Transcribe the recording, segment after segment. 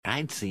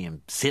I'd see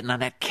him sitting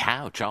on that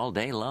couch all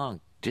day long,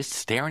 just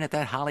staring at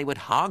that Hollywood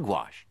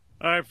hogwash.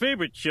 Our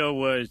favorite show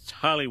was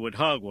Hollywood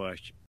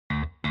Hogwash.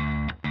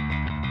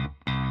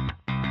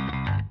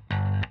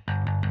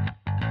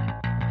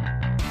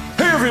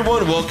 Hey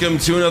everyone, welcome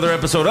to another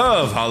episode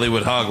of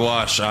Hollywood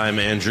Hogwash. I'm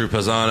Andrew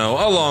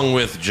Pisano, along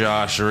with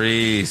Josh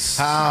Reese.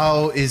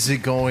 How is it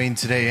going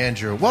today,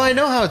 Andrew? Well, I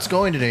know how it's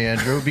going today,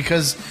 Andrew,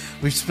 because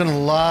we've spent a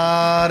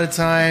lot of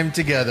time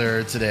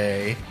together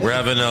today. We're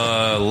having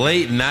a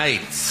late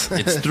night.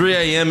 It's 3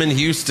 a.m. in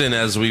Houston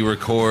as we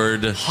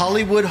record.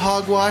 Hollywood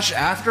Hogwash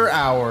After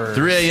Hours.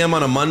 3 a.m.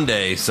 on a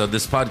Monday, so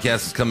this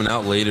podcast is coming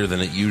out later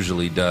than it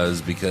usually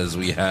does because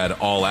we had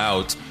All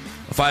Out,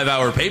 a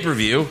 5-hour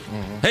pay-per-view.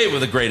 Hey,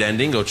 with a great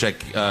ending. Go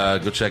check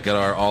out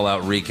our All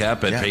Out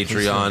recap at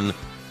Patreon.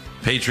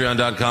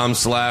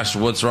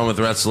 Patreon.com/What's Wrong with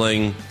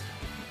Wrestling.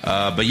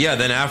 But yeah,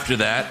 then after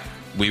that,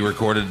 we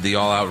recorded the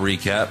All Out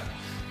recap.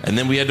 And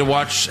then we had to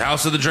watch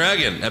House of the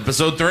Dragon,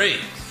 episode 3.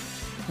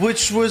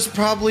 Which was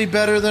probably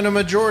better than a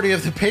majority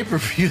of the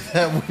pay-per-view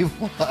that we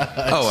watched.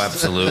 Oh,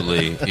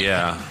 absolutely.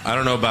 Yeah. I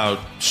don't know about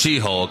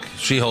She-Hulk.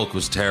 She-Hulk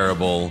was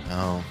terrible.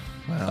 Oh,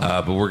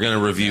 well. But we're going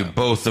to review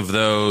both of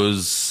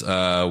those.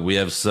 We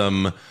have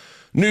some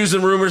news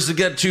and rumors to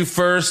get to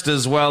first,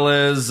 as well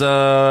as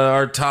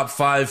our top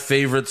 5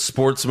 favorite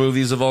sports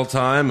movies of all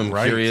time. I'm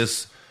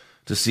curious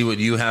to see what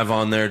you have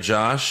on there,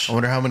 Josh. I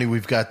wonder how many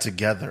we've got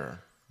together.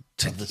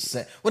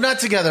 Well, not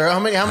together. How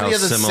many of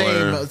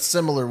the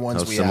similar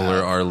ones we have? How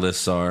similar our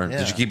lists are. Yeah.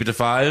 Did you keep it to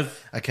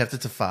 5? I kept it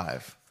to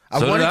 5.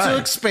 So I wanted did I. to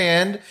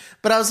expand,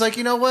 but I was like,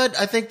 you know what?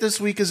 I think this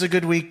week is a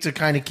good week to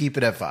kind of keep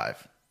it at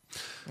 5.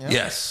 Yeah.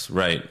 Yes,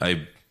 right.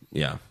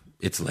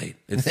 It's late.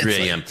 It's 3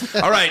 a.m.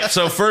 All right,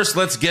 so first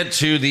let's get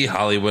to the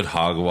Hollywood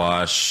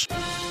Hogwash.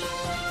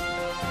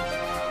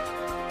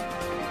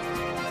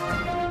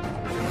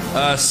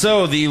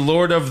 So the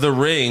Lord of the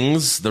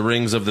Rings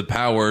of the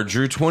Power,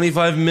 drew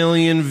 25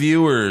 million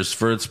viewers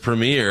for its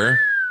premiere.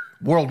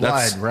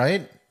 Worldwide,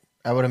 right?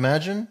 I would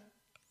imagine.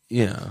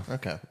 Yeah.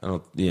 Okay.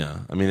 I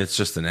mean, it's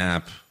just an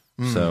app.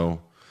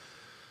 So,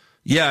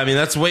 yeah, I mean,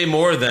 that's way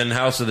more than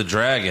House of the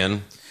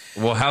Dragon.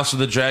 Well, House of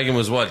the Dragon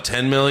was what,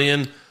 10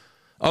 million?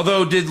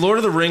 Although, did Lord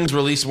of the Rings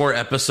release more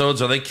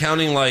episodes? Are they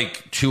counting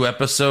like 2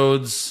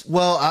 episodes?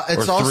 Well,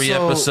 it's or 3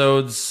 also,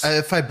 episodes.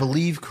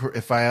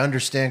 If I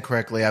understand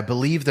correctly, I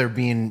believe they're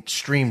being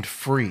streamed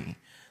free.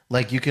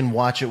 Like you can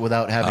watch it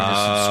without having a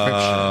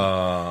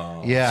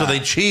subscription. Yeah. So they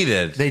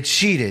cheated. They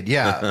cheated,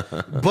 yeah.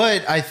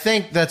 But I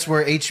think that's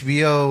where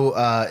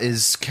HBO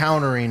is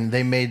countering.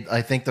 They made,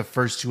 I think, the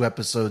first 2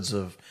 episodes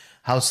of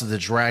House of the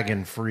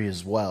Dragon free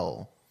as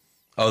well.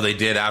 Oh, they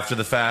did after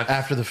the fact?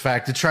 After the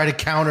fact, to try to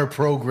counter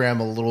program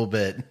a little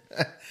bit.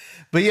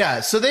 But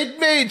yeah, so they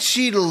made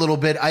cheat a little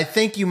bit. I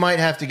think you might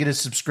have to get a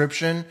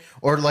subscription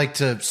or like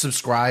to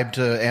subscribe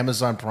to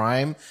Amazon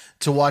Prime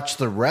to watch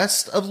the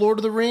rest of Lord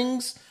of the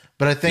Rings.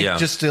 But I think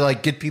just to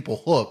like get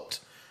people hooked,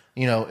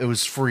 it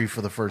was free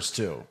for the first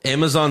 2.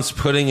 Amazon's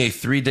putting a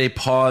 3-day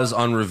pause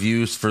on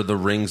reviews for the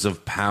Rings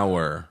of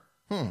Power.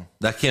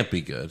 That can't be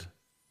good.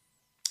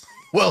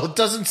 Well, it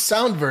doesn't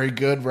sound very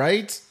good,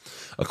 right?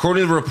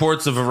 According to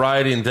reports of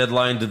Variety and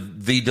Deadline,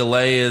 the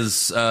delay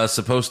is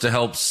supposed to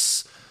help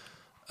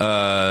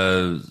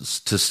to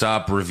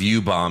stop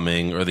review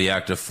bombing or the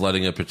act of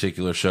flooding a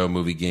particular show,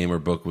 movie, game, or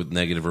book with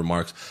negative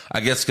remarks.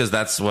 I guess because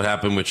that's what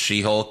happened with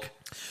She-Hulk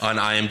on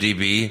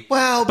IMDb.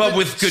 Well, but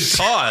with good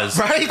cause,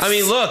 right? I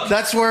mean, look,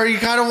 that's where you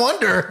kind of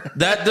wonder.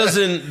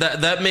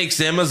 That makes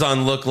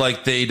Amazon look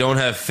like they don't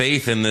have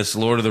faith in this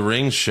Lord of the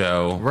Rings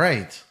show,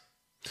 right?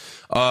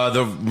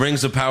 The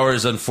Rings of Power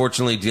is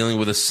unfortunately dealing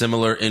with a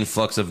similar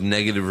influx of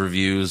negative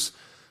reviews,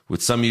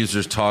 with some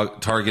users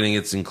targeting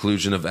its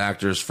inclusion of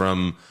actors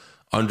from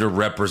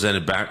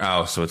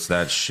underrepresented so it's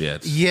that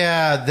shit.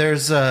 Yeah,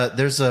 there's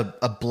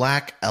a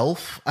black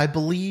elf, I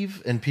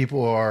believe, and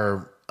people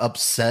are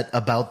upset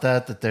about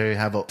that they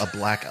have a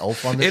black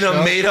elf on the show. In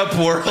a made-up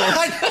world.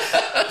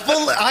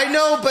 I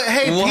know, but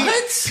hey,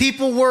 what?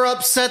 People were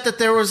upset that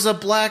there was a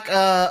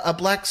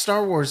black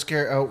Star Wars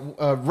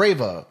character,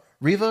 Reva.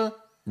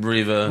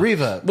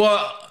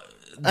 Well,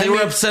 they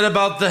were upset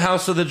about the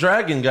House of the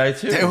Dragon guy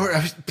too.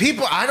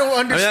 People. I don't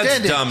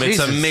understand. That's dumb.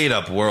 Jesus. It's a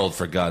made-up world,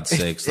 for God's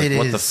sakes. Like,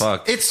 what the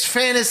fuck? It's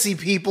fantasy,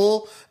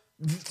 people.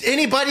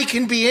 Anybody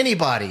can be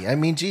anybody. I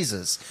mean,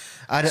 Jesus.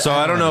 I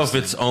don't know if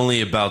it's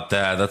only about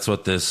that. That's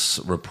what this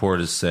report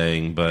is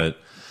saying, but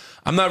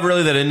I'm not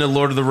really that into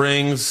Lord of the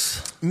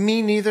Rings.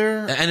 Me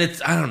neither.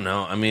 And I don't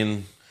know. I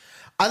mean,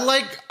 I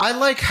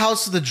like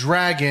House of the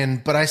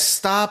Dragon, but I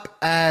stop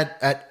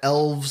at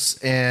elves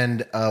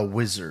and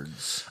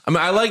wizards. I mean,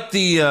 I like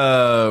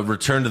the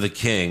Return to the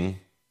King.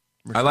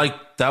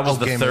 That was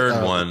the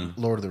third one.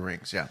 Lord of the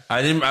Rings, yeah.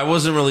 I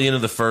wasn't really into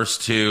the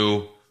first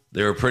 2.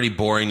 They were pretty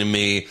boring to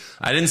me.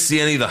 I didn't see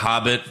any of the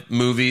Hobbit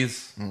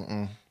movies.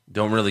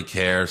 Don't really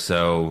care,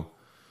 so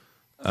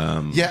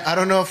Yeah, I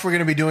don't know if we're going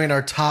to be doing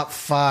our top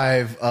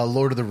 5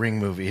 Lord of the Ring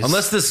movies.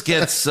 Unless this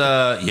gets,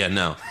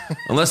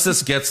 Unless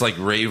this gets like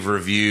rave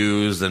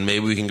reviews, then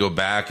maybe we can go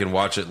back and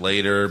watch it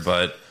later.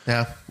 But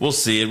Yeah. We'll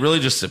see. It really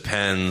just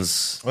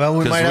depends. Well,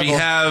 we might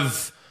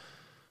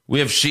we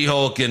have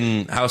She-Hulk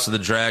and House of the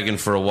Dragon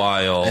for a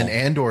while, And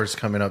Andor's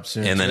coming up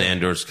soon. and then too.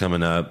 Andor's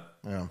coming up.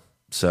 Yeah.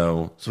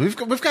 So So we've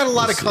got a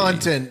lot of see.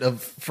 content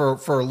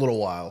for a little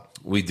while.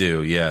 we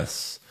do,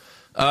 yes.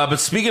 But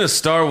speaking of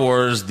Star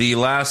Wars, the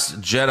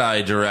Last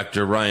Jedi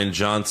director Rian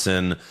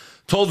Johnson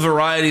told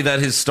Variety that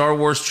his Star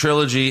Wars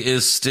trilogy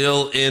is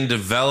still in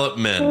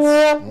development.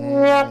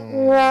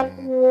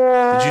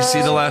 Did you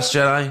see The Last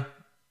Jedi?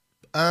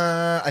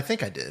 I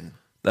think I did.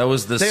 That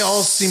was the They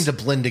all seem to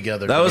blend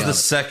together. That to was be the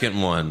honest.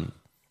 second one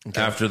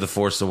after The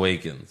Force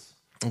Awakens.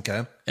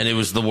 Okay. And it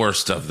was the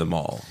worst of them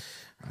all.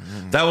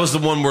 That was the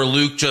one where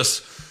Luke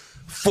just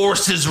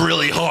forces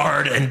really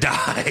hard and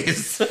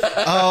dies.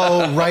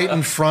 Oh, right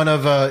in front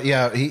of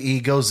he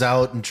goes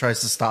out and tries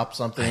to stop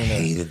something. I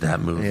hated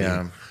that movie.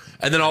 Yeah.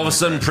 And then all of a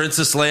sudden,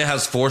 Princess Leia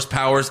has Force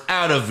powers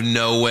out of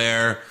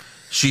nowhere.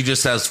 She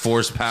just has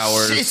Force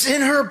powers. It's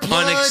in her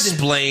blood.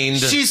 Unexplained.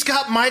 She's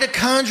got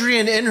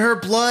mitochondrion in her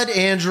blood,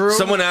 Andrew.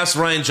 Someone asked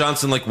Rian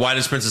Johnson, like, why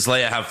does Princess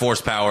Leia have Force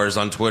powers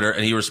on Twitter?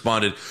 And he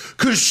responded,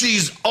 because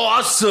she's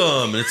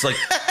awesome. And it's like,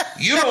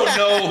 you don't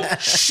know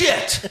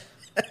shit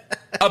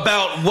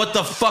about what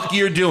the fuck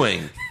you're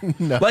doing.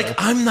 No. Like,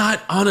 I'm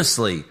not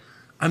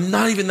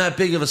even that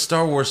big of a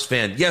Star Wars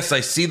fan. Yes, I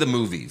see the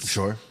movies.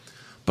 Sure.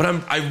 But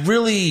I'm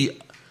really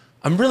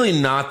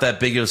not that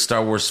big of a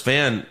Star Wars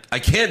fan. I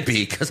can't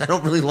be because I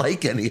don't really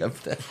like any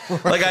of them.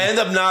 Right. Like, I end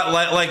up not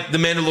like The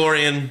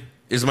Mandalorian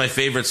is my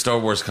favorite Star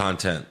Wars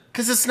content.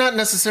 Because it's not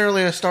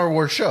necessarily a Star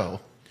Wars show.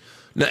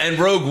 No, and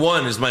Rogue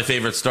One is my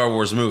favorite Star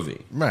Wars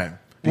movie. Right.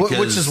 Because-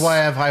 Which is why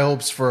I have high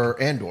hopes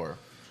for Andor.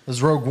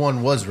 Because Rogue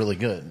One was really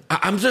good.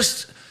 I'm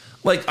just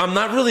like, I'm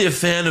not really a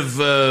fan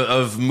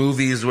of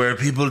movies where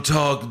people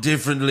talk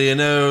differently and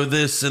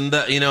this and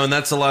that, and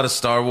that's a lot of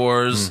Star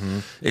Wars. Mm-hmm.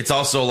 It's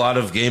also a lot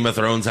of Game of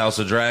Thrones, House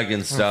of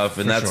Dragons stuff,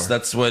 and for sure.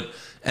 that's what,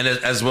 and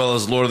as well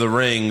as Lord of the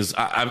Rings.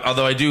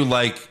 Although I do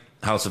like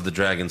House of the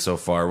Dragon so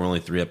far, we're only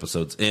 3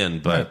 episodes in,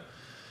 but. Right.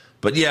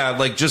 But yeah,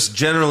 like just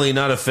generally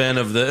not a fan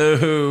of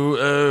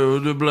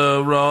the the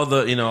blah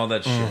blah all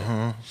that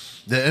shit.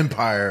 The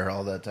Empire,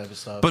 all that type of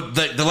stuff. But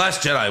the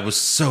Last Jedi was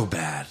so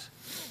bad.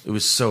 It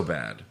was so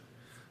bad.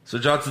 So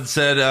Johnson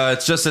said,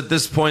 it's just at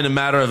this point a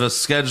matter of a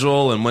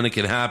schedule and when it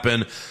can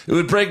happen. It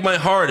would break my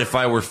heart if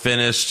I were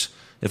finished,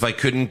 if I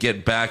couldn't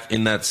get back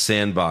in that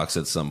sandbox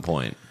at some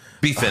point.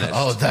 Be finished.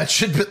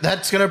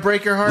 That's going to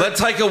break your heart? Let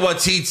Taika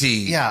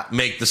Waititi Yeah.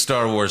 make the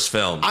Star Wars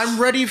films. I'm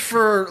ready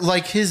for,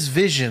 like, his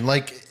vision.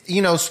 Like,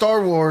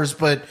 Star Wars,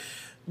 but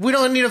we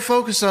don't need to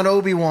focus on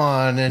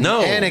Obi-Wan and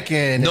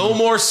Anakin. No and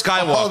more all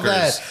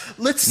Skywalkers.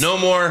 that. No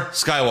more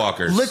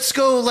Skywalkers. Let's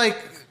go, like,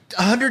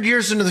 100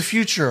 years into the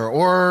future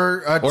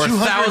or 200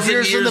 1,000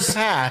 years in the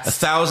past.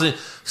 1,000.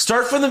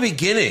 Start from the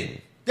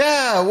beginning.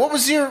 Yeah, what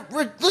was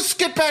let's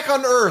get back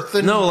on Earth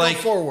and go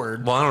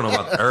forward. Well, I don't know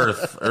about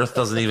Earth. Earth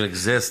doesn't even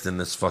exist in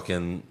this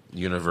fucking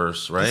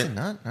universe, right? Is it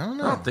not? I don't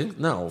know. I don't think.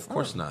 No, of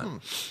course not.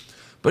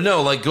 But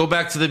no, like go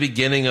back to the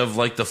beginning of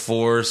like the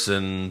Force,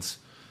 and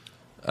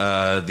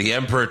the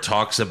Emperor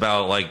talks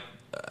about like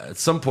at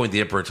some point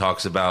the Emperor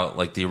talks about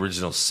like the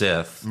original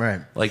Sith,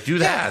 Right. Like do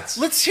that.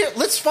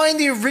 Let's find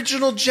the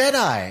original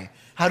Jedi.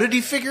 How did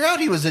he figure out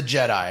he was a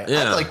Jedi?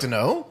 Yeah. I'd like to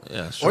know.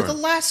 Yeah, sure. Or the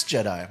Last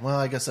Jedi. Well,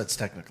 I guess that's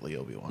technically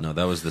Obi-Wan. No,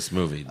 that was this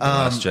movie, The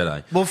Last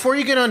Jedi. Well, before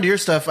you get onto your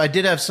stuff, I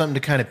did have something to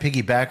kind of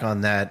piggyback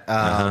on that.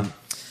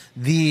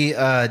 The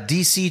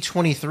DC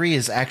 23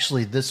 is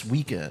actually this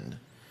weekend.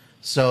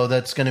 So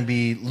that's going to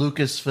be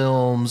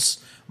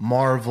Lucasfilms,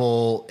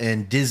 Marvel,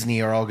 and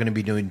Disney are all going to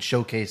be doing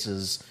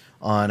showcases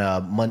on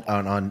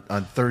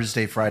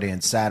Thursday, Friday,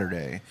 and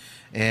Saturday.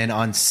 And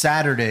on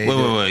Saturday...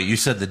 Wait. You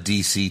said the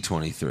DC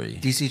 23.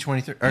 DC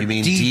 23? You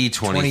mean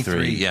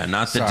D23. Yeah,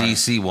 not the Sorry.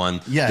 DC one.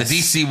 Yes. The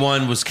DC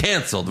one was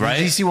canceled, right?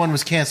 The DC one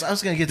was canceled. I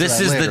was going to get to This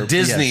that is later, the but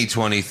Disney yes.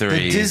 23.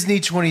 The Disney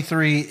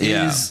 23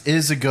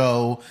 is a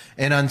go.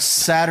 And on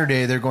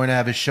Saturday, they're going to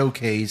have a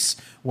showcase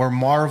where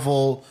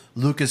Marvel,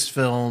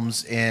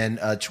 Lucasfilms, and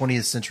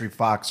 20th Century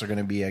Fox are going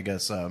to be, I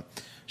guess,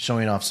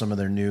 showing off some of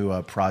their new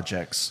upcoming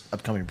projects.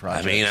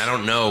 I mean, I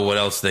don't know what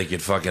else they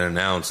could fucking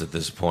announce at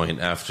this point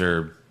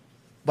after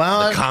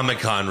well, the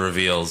Comic-Con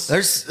reveals.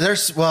 There's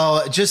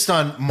just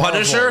on Marvel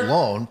Punisher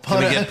alone.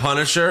 Can we get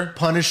Punisher?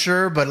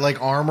 Punisher, but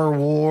like Armor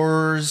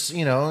Wars,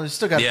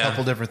 still got a Yeah.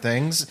 couple different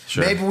things.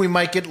 Sure. Maybe we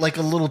might get like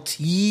a little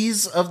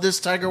tease of this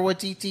Taika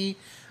Waititi,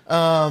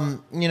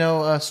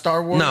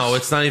 Star Wars. No,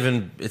 it's not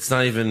even. They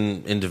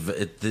haven't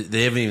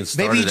even started.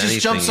 Maybe he just anything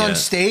jumps on yet.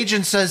 stage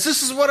and says,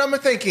 "This is what I'm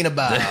thinking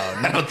about."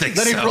 I don't think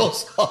then so. he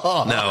rolls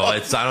off. No, I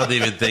don't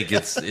even think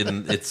it's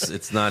in.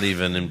 It's not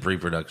even in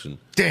pre-production.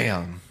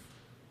 Damn.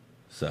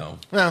 So,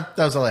 Well,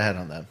 that was all I had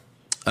on that.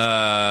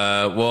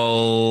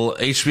 well,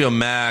 HBO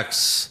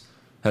Max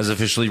has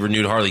officially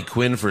renewed Harley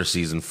Quinn for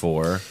season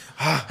 4.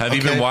 Have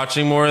you been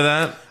watching more of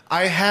that?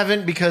 I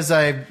haven't because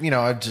I've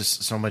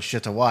just so much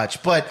shit to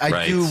watch, but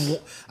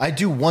I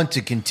do want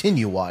to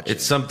continue watching.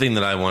 It's something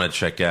that I want to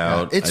check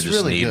out. Yeah, it's I just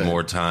really need good.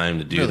 more time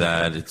to do Really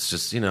that. good. It's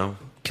just,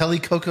 Kelly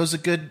Coco's a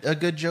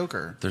good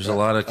Joker. There's a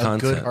lot of A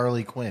content. good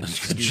Harley Quinn. Good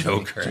Excuse me.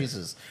 Joker.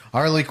 Jesus.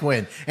 Harley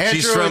Quinn. Andrew,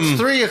 She's from-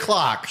 it's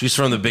 3:00. She's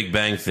from The Big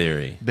Bang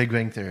Theory. Big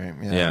Bang Theory.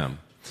 Yeah. Yeah.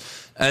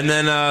 And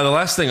then the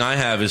last thing I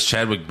have is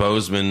Chadwick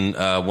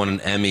Boseman won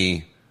an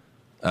Emmy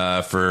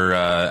for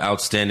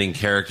outstanding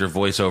character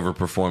voiceover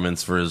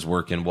performance for his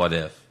work in What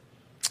If,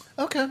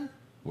 Okay.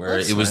 where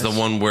That's it was nice. the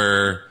one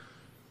where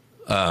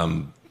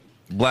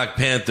Black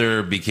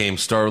Panther became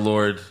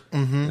Star-Lord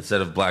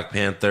instead of Black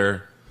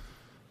Panther.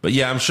 But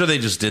yeah, I'm sure they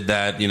just did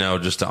that,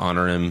 just to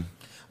honor him.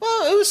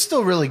 Well, it was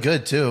still really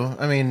good too.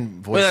 I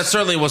mean, voice, But that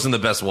certainly wasn't the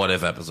best What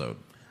If episode.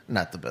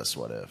 not the best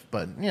What If,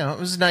 but it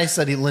was nice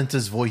that he lent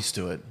his voice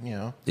to it.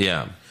 Yeah.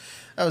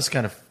 That was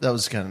kind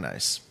of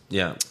nice.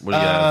 Yeah. What do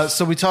you have?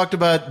 So we talked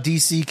about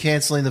DC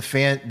canceling the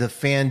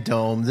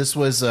Fandome. This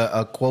was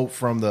a quote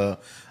from the,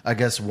 I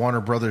guess,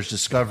 Warner Brothers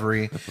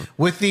Discovery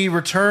with the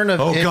return of.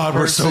 Oh, God,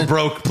 we're so in-person-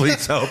 broke.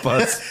 Please help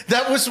us.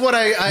 That was what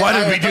I. Why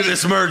did I- we do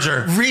this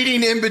merger?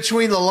 Reading in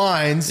between the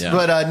lines, Yeah.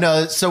 but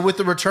no. So with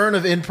the return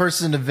of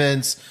in-person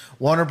events,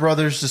 Warner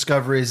Brothers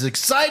Discovery is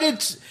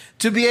excited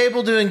to be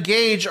able to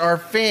engage our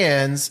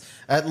fans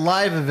at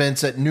live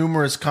events at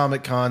numerous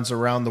Comic Cons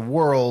around the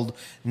world,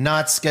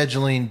 not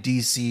scheduling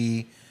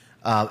DC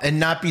and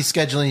not be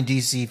scheduling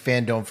DC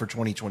Fandome for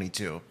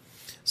 2022.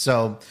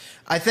 So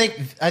I think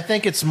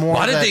it's more.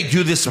 Why did that- they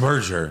do this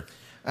merger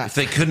if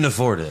they couldn't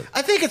afford it?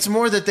 I think it's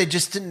more that they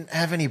just didn't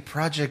have any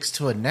projects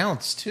to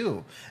announce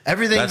too.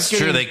 Everything's That's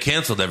getting true. They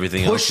canceled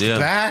everything pushed else. Yeah.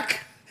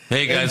 back.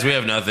 Hey, guys, we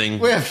have nothing.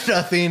 We have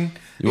nothing.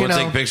 You want to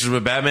take pictures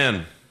with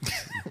Batman?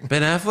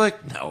 Ben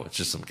Affleck? No, it's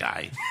just some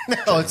guy.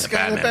 No, it's in a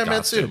got the Batman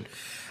costume. suit.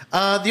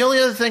 The only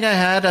other thing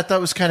I thought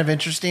was kind of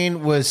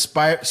interesting was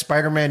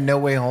Spider-Man No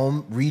Way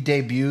Home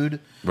re-debuted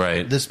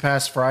Right. this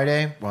past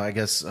Friday. Well, I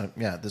guess,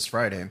 this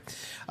Friday.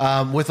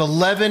 With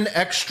 11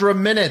 extra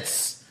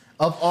minutes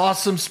of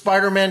awesome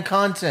Spider-Man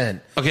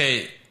content.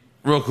 Okay,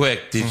 real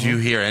quick. Did you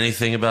hear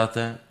anything about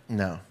that?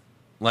 No.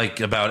 Like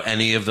about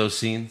any of those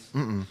scenes?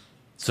 Mm-mm.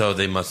 So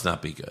they must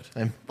not be good.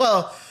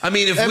 Well, I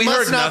mean, if it we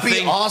must heard not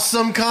nothing, be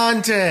awesome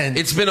content.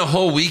 it's been a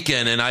whole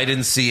weekend and I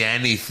didn't see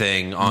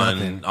anything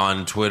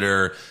on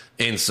Twitter,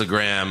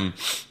 Instagram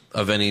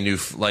of any new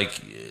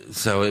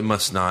so it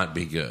must not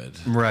be good.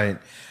 Right.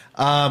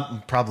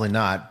 Probably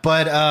not.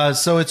 But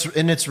so it's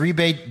in its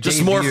rebate.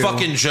 Just more debut.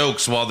 fucking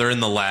jokes while they're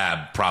in the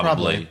lab,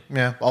 probably.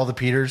 Yeah, all the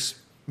Peters.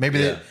 Maybe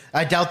Yeah.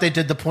 I doubt they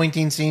did the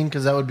pointing scene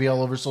because that would be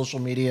all over social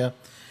media.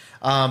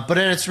 But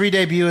in its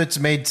re-debut, it's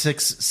made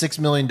 $6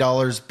 million,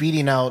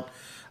 beating out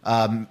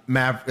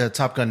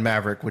Top Gun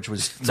Maverick, which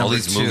was It's all number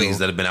these 2. movies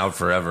that have been out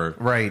forever.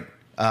 Right,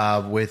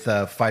 with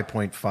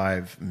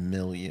 5.5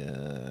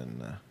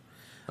 million.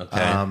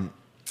 Okay.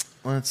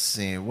 Let's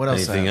see what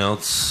else. Anything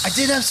else? I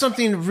did have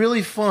something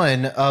really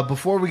fun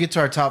before we get to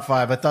our top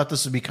 5. I thought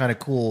this would be kind of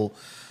cool.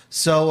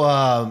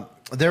 So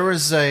there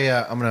was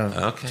I'm going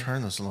to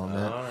turn this a little bit.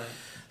 All right.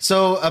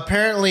 So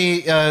apparently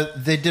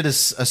they did a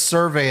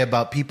survey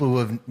about people who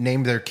have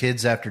named their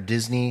kids after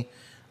Disney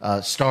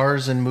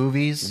stars and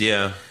movies.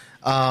 Yeah.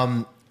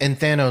 And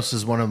Thanos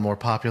is one of the more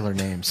popular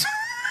names.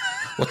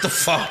 What the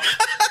fuck?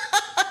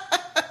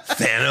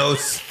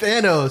 Thanos?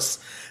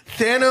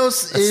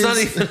 Thanos It's is not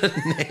even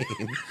a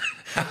name.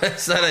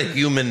 It's not a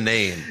human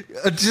name.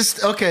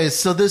 just okay.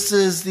 So this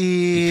is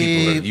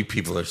the. You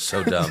people are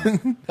so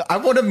dumb. I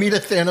want to meet a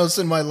Thanos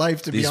in my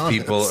life. To be These honest,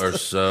 people are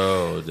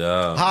so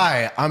dumb.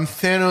 Hi, I'm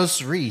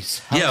Thanos Reese.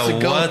 How's Yeah,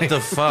 it going? what the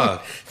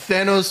fuck?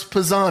 Thanos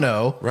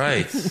Pisano.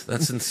 Right.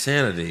 That's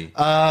insanity.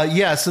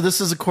 Yeah, so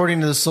this is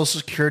according to the Social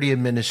Security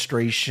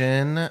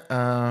Administration.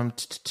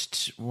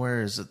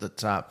 Where is it? The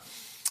top.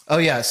 Oh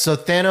yeah, so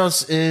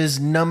Thanos is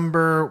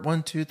number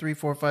 1, 2, 3,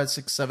 4, 5,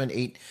 6, 7,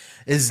 8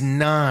 is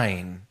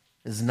 9.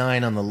 Is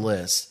 9 on the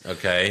list.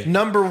 Okay.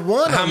 Number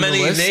 1 How on many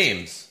the list.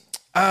 names?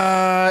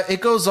 It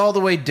goes all the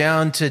way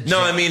down to No,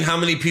 I mean, how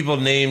many people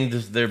named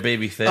their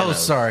baby Thanos? Oh,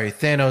 sorry,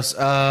 Thanos.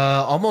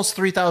 Almost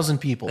 3,000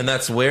 people And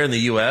that's where in the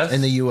U.S.?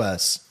 in the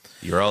U.S.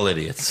 You're all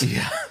idiots.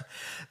 Yeah.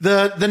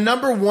 The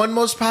number 1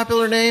 most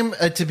popular name,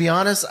 to be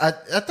honest, I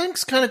think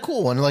is kind of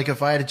cool. And like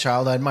if I had a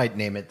child, I might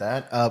name it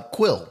that.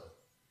 Quill,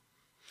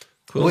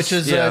 Quill's- which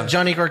is yeah.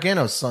 Johnny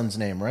Gargano's son's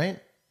name, right?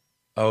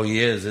 Oh, he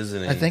is,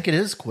 isn't he? I think it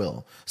is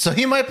Quill. So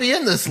he might be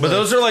in this But list.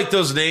 those are like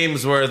those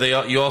names where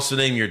you also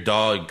name your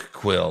dog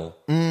Quill.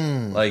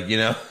 Like, Oh,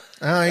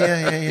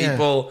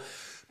 yeah.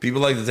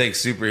 people like to take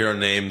superhero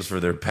names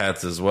for their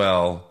pets as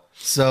well.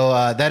 So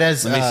that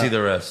has. Let me see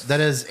the rest. That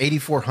has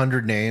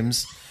 8,400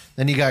 names.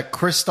 Then you got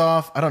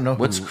Kristoff. I don't know who.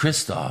 What's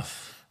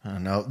Kristoff? I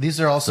don't know. These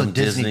are also Some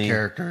Disney, Disney.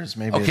 characters.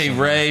 Maybe. Okay, it's-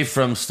 Rey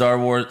from Star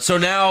Wars. So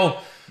now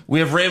we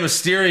have Rey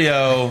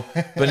Mysterio,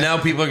 but now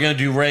people are going to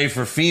do Rey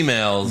for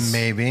females.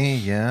 Maybe,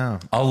 yeah.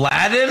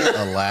 Aladdin?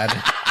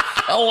 Aladdin.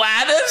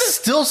 Aladdin?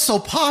 Still so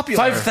popular.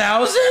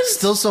 5,000?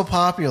 Still so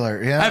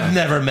popular. Yeah. I've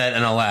never met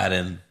an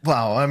Aladdin.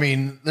 Wow. I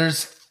mean,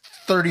 there's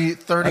 30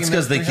 That's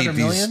because they keep 300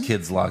 these million?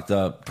 kids locked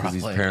up because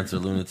these Probably. parents are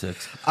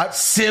lunatics. I-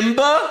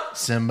 Simba?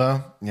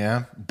 Simba.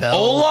 Yeah. Belle.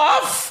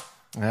 Olaf?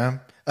 Yeah.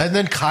 And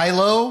then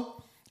Kylo.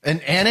 And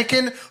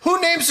Anakin?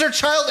 Who names their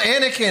child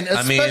Anakin?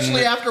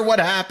 Especially after what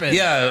happened.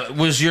 Yeah,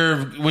 was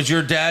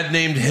your dad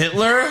named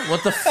Hitler?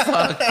 What the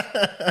fuck?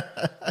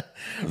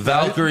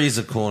 Valkyrie's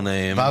a cool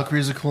name.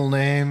 Valkyrie's a cool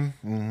name.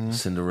 Mm-hmm.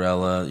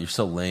 Cinderella, you're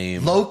so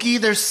lame. Loki,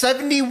 there's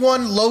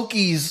 71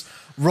 Lokis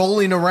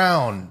rolling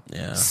around.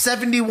 Yeah.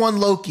 71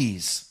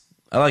 Lokis.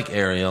 I like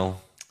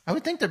Ariel. I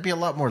would think there'd be a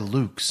lot more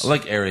Lukes. I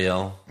like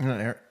Ariel.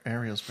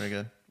 Ariel's pretty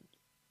good.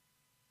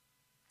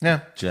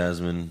 Yeah.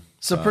 Jasmine.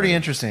 So pretty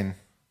interesting.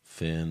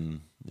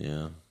 Finn.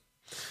 Yeah.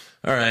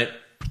 All right.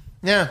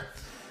 Yeah.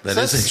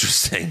 That's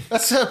interesting.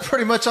 That's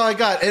pretty much all I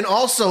got. And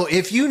also,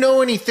 if you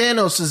know any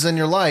Thanoses in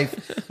your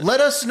life, let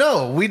us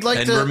know. We'd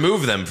like to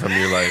remove them from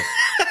your life.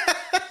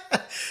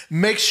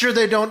 make sure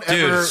they don't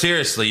ever. Dude,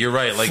 seriously, you're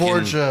right. Like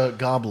forge a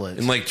goblet.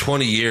 In like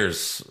 20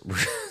 years,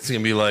 it's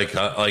gonna be like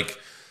up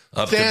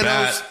Thanos. to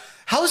bat.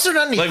 How is there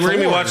not any? Like we're gonna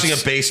be Thors? watching a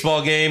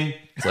baseball game.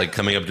 It's like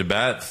coming up to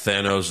bat.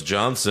 Thanos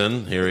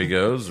Johnson. Here he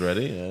goes.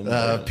 Ready?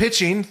 And,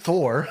 pitching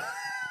Thor.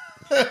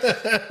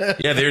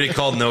 yeah, they already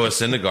called Noah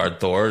Syndergaard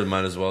Thor.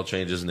 Might as well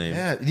change his name.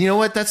 Yeah, you know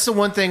what? That's the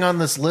one thing on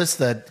this list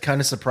that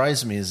kind of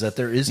surprised me is that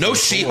there is No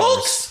Thors.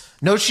 She-Hulks?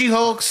 No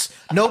She-Hulks,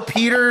 no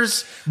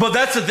Peters. But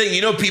that's the thing.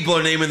 You know, people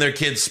are naming their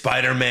kids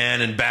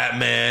Spider-Man and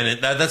Batman,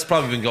 and that's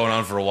probably been going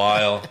on for a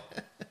while.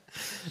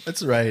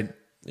 That's right.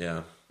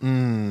 Yeah.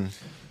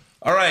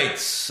 All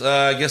right.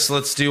 I guess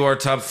let's do our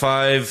top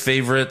 5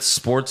 favorite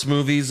sports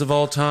movies of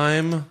all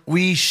time.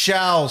 We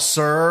shall,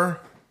 sir.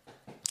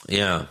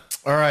 Yeah.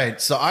 All right,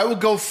 so I will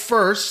go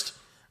first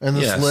in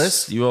this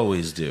list. You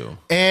always do.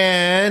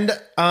 And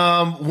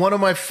one of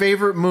my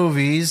favorite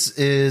movies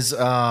is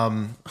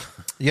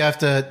you have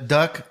to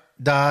duck,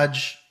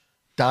 dodge,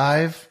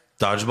 dive,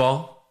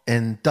 Dodgeball?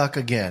 and duck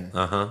again.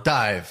 Uh-huh.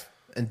 Dive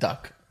and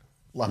duck.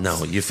 Lots.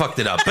 No, you fucked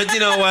it up. But you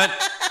know what?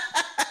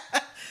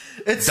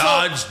 It's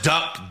Dodge,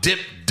 duck, dip,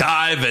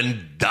 dive,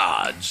 and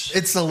dodge.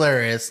 It's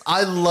hilarious.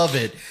 I love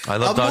it. I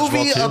love a Dodgeball,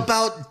 movie too.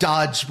 about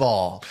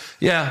dodgeball.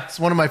 Yeah. It's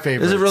one of my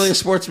favorites. Is it really a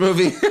sports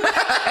movie?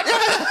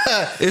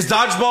 Is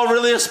dodgeball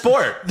really a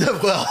sport?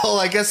 Well,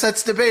 I guess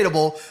that's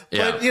debatable.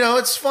 Yeah. But,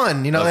 it's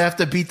fun. They have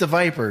to beat the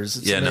Vipers.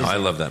 It's Yeah, no, amazing. I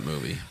love that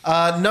movie.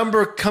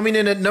 Coming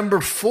in at number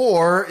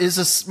 4 is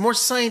a more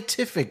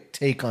scientific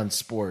take on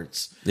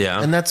sports. Yeah.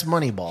 And that's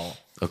Moneyball.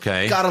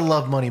 Okay. Gotta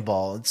love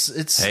Moneyball.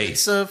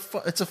 It's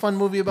a fun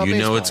movie about You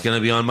baseball. know it's going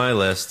to be on my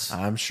list.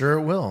 I'm sure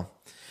it will.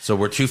 So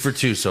we're 2 for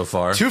 2 so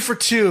far. 2 for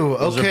 2.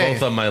 Those Okay. are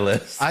both on my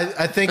list.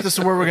 I think this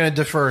is where we're going to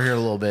defer here a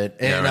little bit.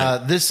 And Yeah,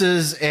 right. this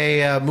is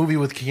a movie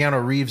with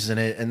Keanu Reeves in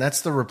it, and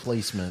that's The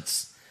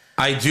Replacements.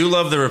 I do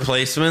love The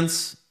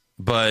Replacements,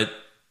 but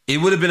it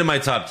would have been in my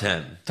top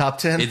 10. Top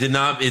 10? It did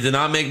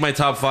not make my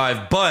top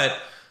 5, but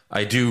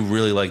I do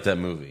really like that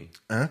movie.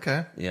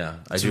 Okay. Yeah,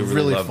 It's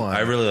really love. fun.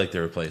 I really like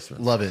The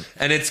Replacements. Love it.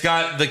 And it's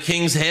got the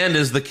King's Hand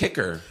as the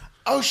kicker.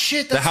 Oh,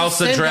 shit. The That's House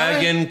of same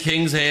Dragon,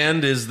 King's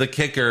Hand is the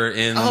kicker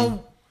in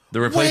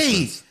The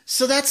Replacements. Wait.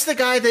 So that's the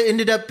guy that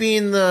ended up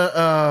being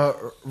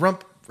the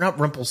not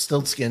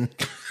Rumpelstiltskin.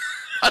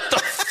 What the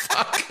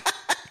fuck?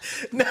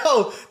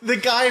 No, the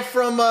guy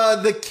from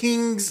The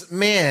King's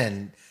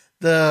Man,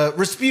 the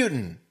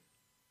Rasputin.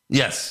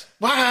 Yes.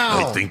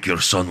 Wow. I think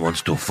your son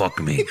wants to fuck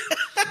me.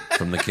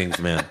 From The King's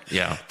Man.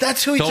 Yeah.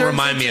 That's who he Don't turns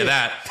remind me into. of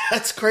that.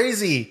 That's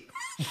crazy.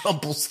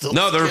 Rumpelstiltskin.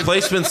 No, The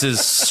Replacements is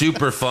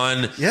super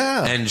fun.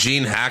 Yeah. And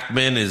Gene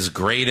Hackman is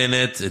great in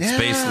it. It's Yeah.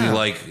 basically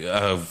like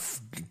a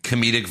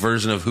comedic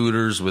version of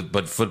Hooters with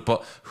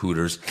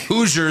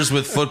Hoosiers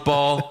with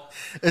football.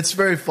 It's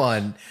very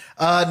fun.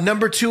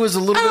 Number 2 is a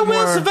little bit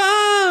more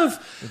survive.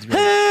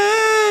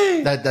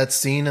 Hey. that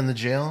scene in the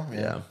jail.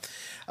 Yeah.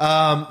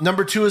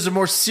 Number 2 is a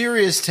more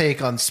serious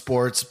take on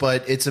sports,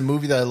 but it's a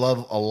movie that I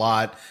love a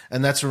lot,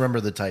 and that's Remember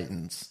the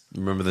Titans.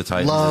 Remember the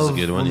Titans Love is a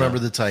good one. Remember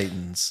yeah. the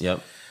Titans.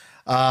 Yep.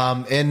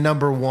 And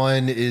number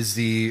 1 is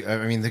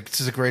this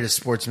is the greatest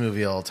sports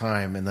movie of all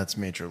time, and that's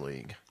Major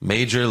League.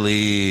 Major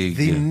League.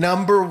 The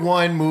number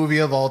 1 movie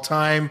of all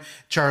time.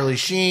 Charlie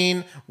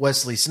Sheen,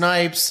 Wesley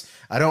Snipes.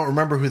 I don't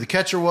remember who the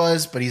catcher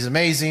was, but he's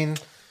amazing.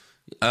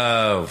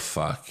 Oh,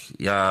 fuck.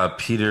 Yeah,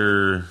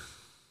 Peter.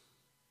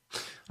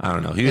 I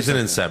don't know. He was in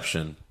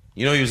Inception.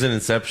 You know he was in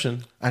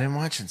Inception? I didn't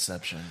watch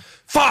Inception.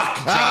 Fuck,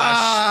 Josh.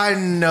 I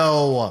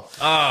know.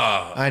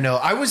 I know.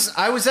 I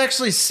was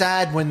actually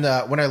sad when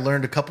I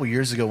learned a couple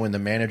years ago when the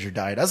manager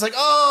died. I was like,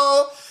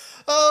 oh,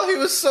 he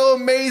was so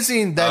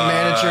amazing. That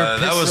manager.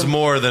 That was him.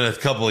 more than a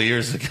couple of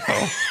years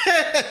ago.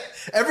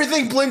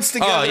 Everything blinks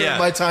together in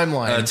my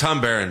timeline. Tom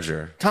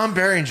Berenger Tom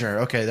Berenger.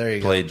 Okay, there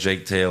you played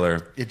Jake Taylor.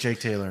 go. Yeah, Jake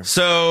Taylor.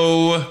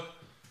 So,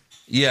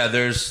 yeah,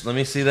 let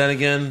me see that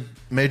again.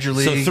 Major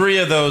League. So 3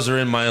 of those are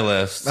in my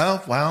list.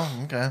 Oh, wow.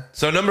 Okay.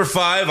 So number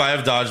 5, I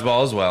have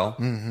Dodgeball as well.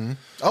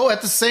 Oh,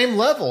 at the same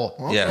level.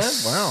 Okay.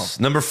 Yes. Wow.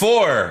 Number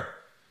 4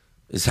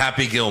 is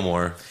Happy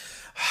Gilmore.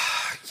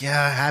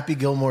 Yeah, Happy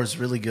Gilmore is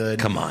really good.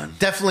 Come on.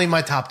 Definitely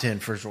my top 10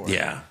 for sure.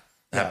 Yeah.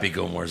 Happy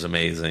Gilmore's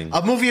amazing.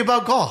 A movie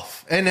about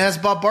golf and has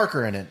Bob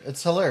Barker in it.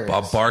 It's hilarious.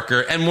 Bob Barker.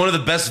 And one of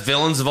the best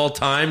villains of all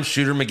time,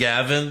 Shooter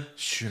McGavin.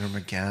 Shooter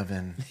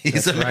McGavin.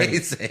 He's That's right.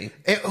 amazing.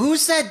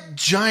 Who's that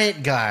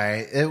giant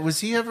guy? Was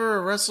he ever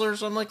a wrestler or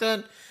something like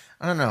that?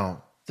 I don't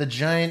know. The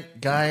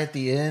giant guy at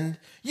the end.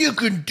 You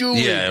can do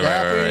it. Yeah,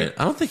 Happy. right.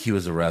 I don't think he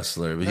was a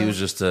wrestler, but he was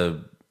just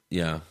a,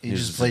 yeah. He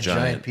was just a played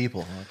giant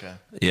people. Okay.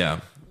 Yeah.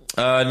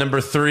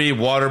 Number 3,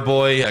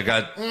 Waterboy. I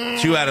got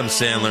 2 Adam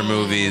Sandler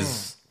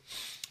movies.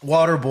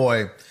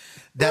 Waterboy.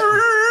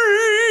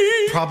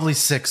 That probably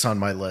 6 on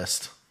my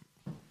list.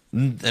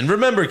 And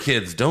remember,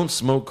 kids, don't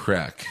smoke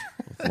crack.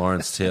 With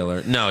Lawrence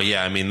Taylor. No,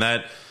 yeah, I mean,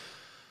 that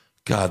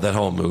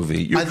whole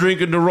movie. You're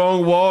drinking the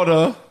wrong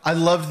water. I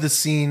love the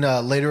scene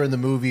later in the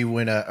movie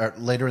when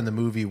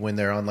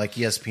they're on like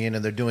ESPN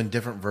and they're doing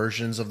different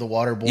versions of the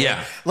Waterboy.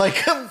 Yeah.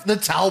 Like the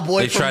Towel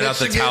Boy. They tried out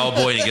the Towel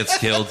Boy and he gets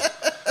killed.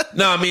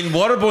 No, I mean,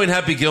 Waterboy and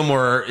Happy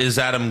Gilmore is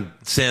Adam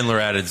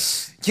Sandler at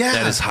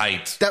his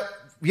height.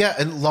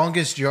 And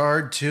Longest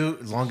Yard too.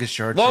 Longest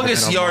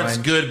Yard's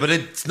good, but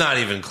it's not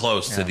even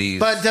close to these.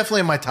 But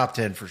definitely in my top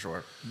 10 for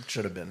sure.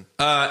 Should have been.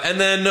 And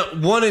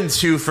then 1 and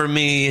 2 for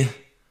me.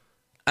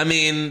 I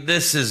mean,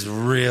 this is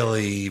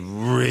really,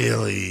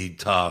 really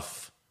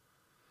tough.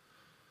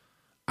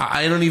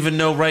 I don't even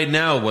know right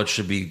now what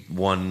should be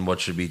 1, what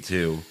should be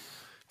 2.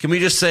 Can we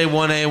just say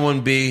 1A,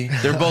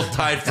 1B? They're both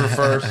tied for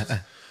first.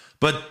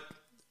 But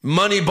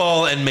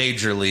Moneyball and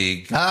Major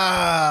League.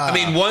 I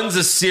mean, one's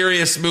a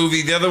serious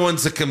movie. The other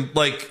one's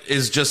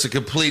is just a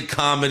complete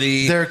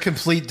comedy. They're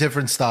complete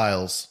different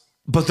styles.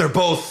 But they're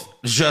both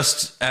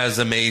just as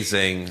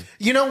amazing.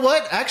 You know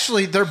what?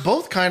 Actually, they're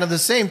both kind of the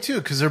same,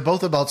 too, because they're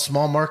both about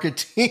small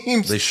market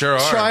teams. They sure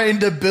are. Trying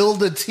to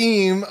build a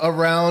team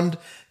around,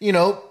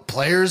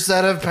 players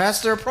that have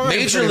passed their prime.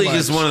 Major League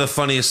is one of the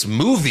funniest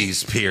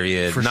movies,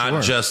 period. For not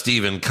sure. just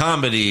even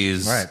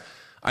comedies. Right.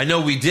 I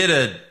know we did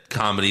a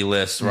comedy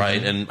list,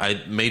 right? And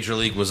Major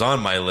League was on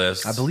my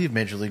list. I believe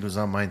Major League was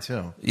on mine,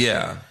 too.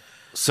 Yeah.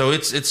 So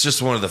it's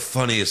just one of the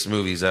funniest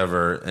movies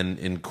ever and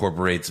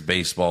incorporates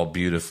baseball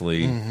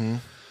beautifully. Mm-hmm.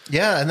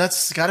 Yeah, and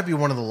that's got to be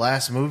one of the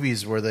last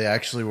movies where they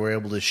actually were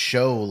able to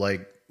show,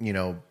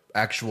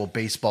 actual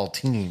baseball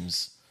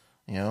teams,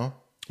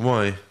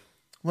 Why?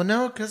 Well,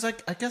 no, because I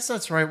guess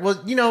that's right. Well,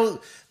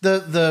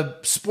 the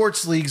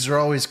sports leagues are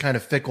always kind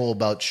of fickle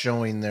about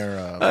showing their...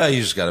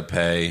 You just got to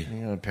pay.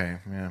 You gotta pay,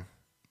 yeah.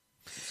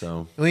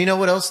 So, Well, you know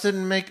what else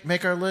didn't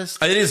make our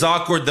list? it is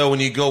awkward, though, when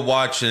you go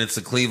watch and it's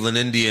the Cleveland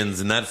Indians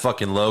and that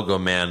fucking logo,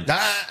 man.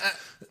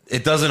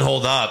 It doesn't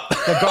hold up.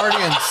 The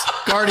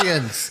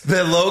Guardians.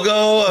 The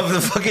logo of the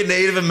fucking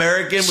Native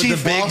American with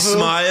Chief the big Wahoo.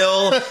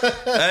 smile,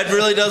 that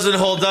really doesn't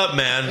hold up,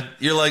 man.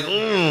 You're like,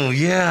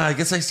 yeah, I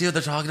guess I see what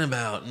they're talking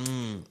about.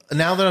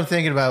 Now that I'm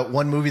thinking about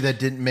one movie that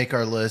didn't make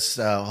our list,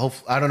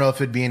 I don't know if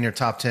it'd be in your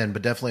top 10,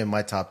 but definitely in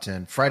my top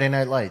 10. Friday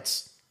Night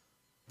Lights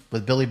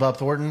with Billy Bob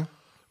Thornton.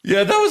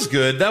 Yeah, that was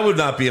good. That would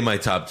not be in my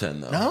top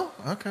 10, though. No?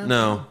 Okay.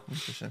 No.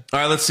 Interesting. All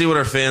right, let's see what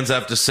our fans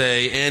have to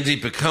say. Andy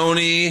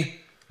Piccone.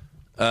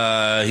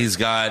 He's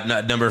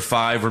got number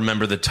 5,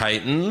 Remember the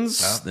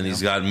Titans. Then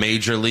he's got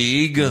Major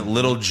League,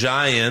 Little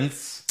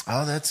Giants.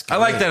 Oh, that's good. I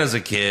like that as a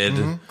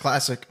kid.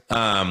 Classic.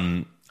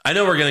 I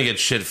know we're going to get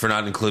shit for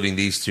not including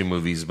these 2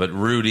 movies, but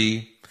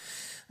Rudy.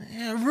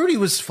 Yeah, Rudy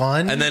was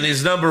fun. And then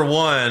his number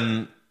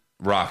 1,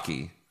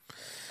 Rocky.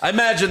 I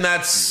imagine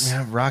that's...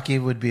 Yeah, Rocky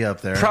would be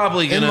up there.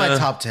 Probably in gonna- my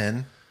top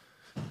 10.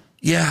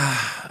 Yeah,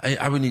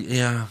 I would need...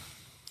 Yeah.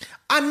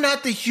 I'm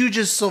not the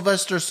hugest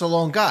Sylvester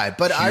Stallone guy,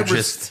 but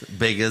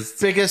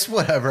Biggest.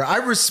 whatever. I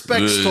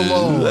respect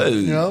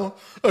Stallone.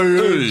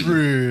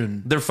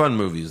 Adrian. They're fun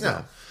movies,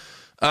 though.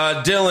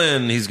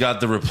 Dylan, he's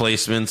got The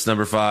Replacements,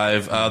 number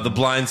 5. The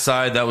Blind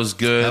Side, that was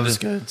good. That was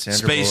good. Sandra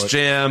Space Bullock.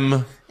 Jam,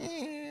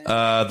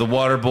 The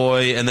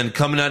Waterboy, and then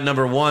coming out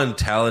number 1,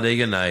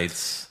 Talladega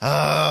Nights.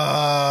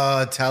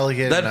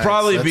 Talladega That'd Nights.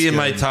 probably That's be in good.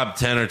 my top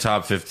 10 or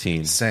top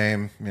 15.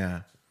 Same,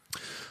 yeah.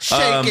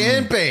 Shake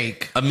and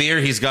bake. Amir,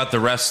 he's got The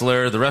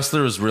Wrestler. The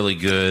Wrestler was really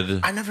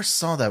good. I never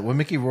saw that with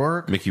Mickey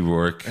Rourke. Mickey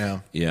Rourke.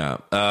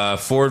 Yeah.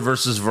 Ford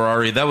versus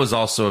Ferrari. That was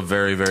also a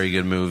very, very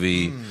good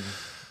movie.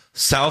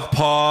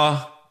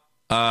 Southpaw.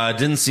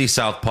 Didn't see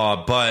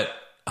Southpaw, but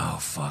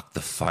The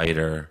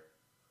Fighter.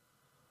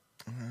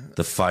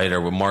 The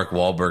Fighter with Mark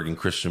Wahlberg and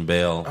Christian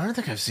Bale. I don't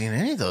think I've seen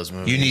any of those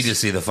movies. You need to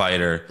see The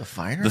Fighter. The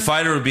Fighter? The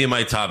Fighter would be in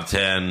my top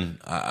 10.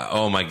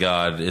 Oh my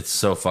God. It's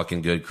so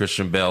fucking good.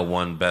 Christian Bale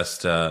won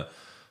Best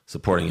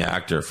Supporting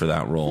Actor for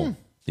that role.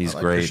 He's I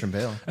like great. Christian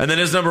Bale. And then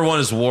his number 1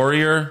 is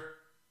Warrior.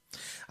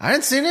 I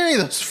hadn't seen any of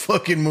those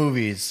fucking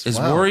movies. Is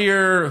Wow.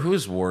 Warrior?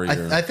 Who's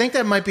Warrior? I think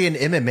that might be an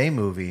MMA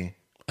movie.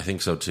 I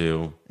think so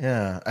too.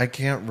 Yeah, I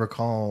can't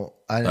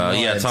recall. I didn't know I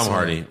Yeah, had Tom seen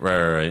Hardy. it.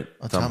 Right.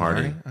 Oh, Tom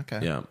Hardy. Okay.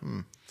 Yeah.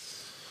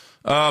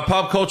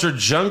 Pop Culture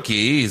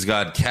Junkie. He's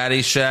got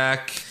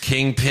Caddyshack,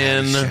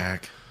 Kingpin.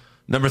 Shaq.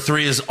 Number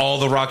 3 is all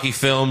the Rocky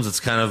films. It's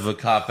kind of a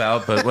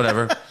cop-out, but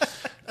whatever.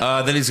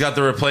 Then he's got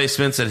The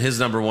Replacements, and his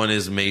number 1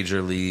 is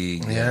Major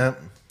League. Yeah.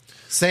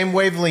 Same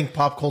wavelength,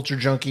 pop culture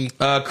junkie.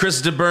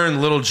 Chris DeBurn,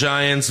 Little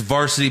Giants,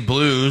 Varsity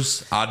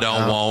Blues. I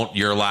don't want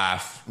your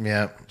life.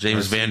 Yeah.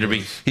 James Varsity Vanderbeek.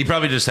 Blues. He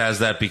probably just has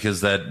that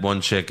because that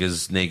one chick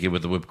is naked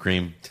with the whipped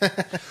cream.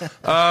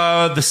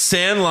 The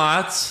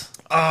Sandlot.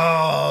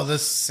 Oh, The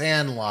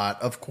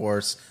Sandlot, of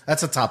course.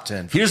 That's a top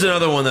 10. Here's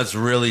another one that's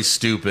really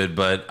stupid,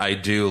 but I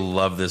do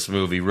love this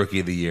movie,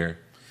 Rookie of the Year.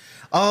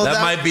 Oh, That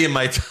might be in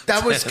my top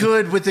That was 10.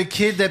 good with the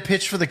kid that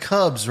pitched for the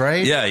Cubs,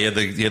 right? Yeah, he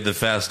had the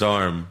fast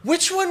arm.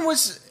 Which one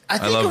was... I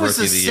think love it was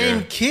Rookie the of the same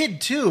Year.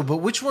 kid, too. But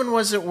which one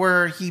was it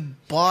where he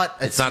bought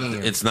a team?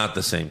 It's not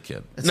the same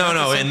kid. It's not the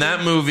No. same In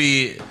that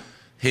movie,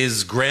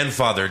 his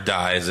grandfather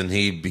dies and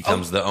he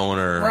becomes the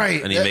owner.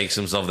 right. And he makes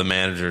himself the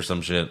manager or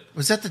some shit.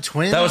 Was that the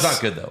Twins? That was not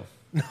good, though.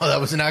 No,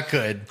 that was not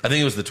good. I think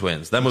it was the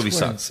Twins. That movie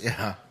Twins, sucked.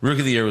 yeah. Rookie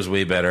of the Year was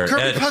way better.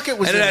 Kirby Puckett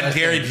was and in it it, I had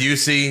Gary think.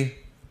 Busey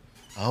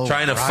Oh,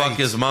 trying to right. fuck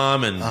his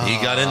mom, and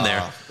he got in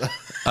there.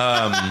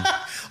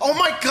 Oh,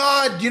 my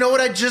God. You know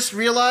what I just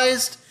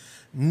realized?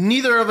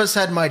 Neither of us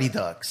had Mighty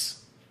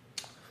Ducks.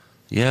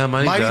 Yeah,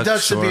 Mighty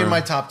Ducks should be sure. in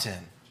my top 10.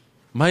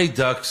 Mighty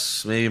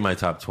Ducks, maybe my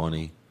top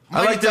 20. I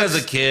Mighty liked it as a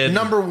Ducks, kid.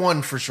 Number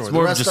one for sure. It's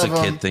more The of rest just a of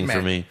kid them, thing for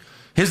meh. me.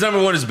 His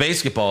number one is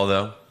basketball,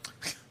 though.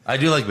 I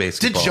do like Did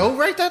basketball. Joe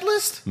write that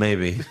list?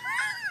 Maybe.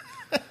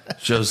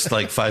 Joe's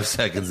like 5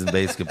 seconds in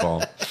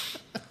basketball.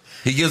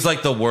 He gives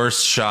like the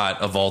worst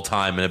shot of all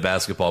time in a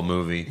basketball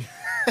movie.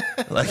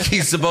 Like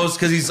he's supposed,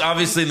 because he's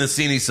obviously in the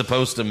scene he's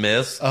supposed to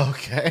miss.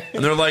 Okay.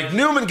 And they're like,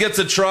 Newman gets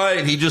a try,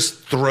 and he just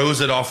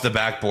throws it off the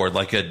backboard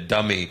like a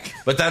dummy.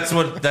 But that's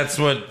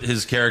what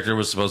his character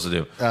was supposed to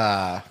do.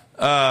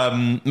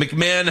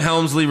 McMahon,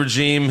 Helmsley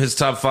regime, his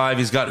top 5.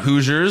 He's got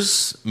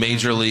Hoosiers,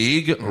 Major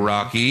League,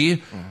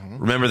 Rocky,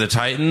 Remember the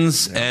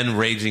Titans, and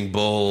Raging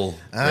Bull.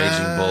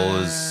 Raging Bull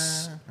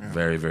is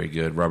very, very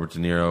good. Robert De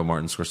Niro,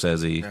 Martin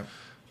Scorsese,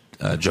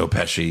 Joe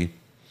Pesci,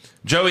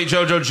 Joey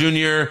Jojo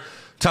Jr.,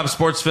 top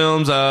sports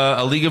films,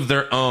 A League of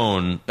Their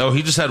Own. Oh,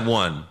 he just had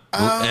one,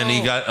 and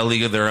he got A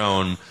League of Their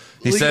Own.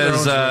 He League of Their says,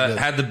 Own's really good.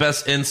 had the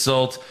best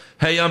insult.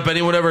 Hey, Ump,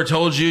 anyone ever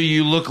told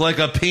you look like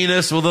a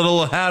penis with a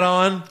little hat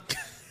on?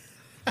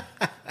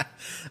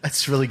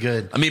 That's really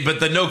good. I mean, but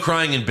the no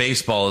crying in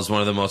baseball is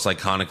one of the most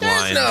iconic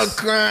There's lines. no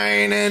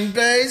crying in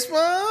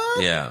baseball.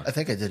 Yeah. I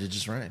think I did it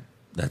just right.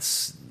 That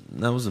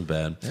wasn't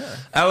bad.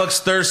 Alex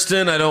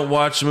Thurston, I don't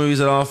watch movies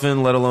that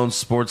often, let alone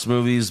sports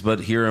movies, but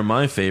here are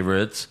my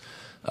favorites.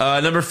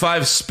 Number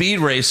 5, Speed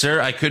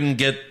Racer. I couldn't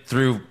get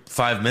through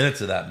 5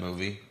 minutes of that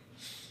movie.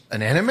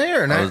 An anime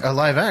or a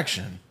live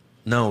action?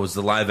 No, it was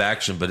the live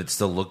action, but it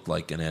still looked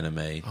like an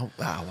anime. Oh,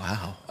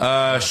 wow.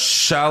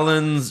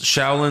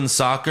 Shaolin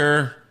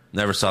Soccer.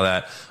 Never saw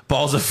that.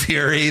 Balls of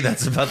Fury.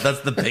 That's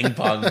the ping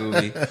pong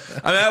movie.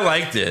 I mean, I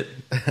liked it.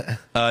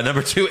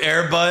 Number 2,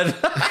 Air Bud.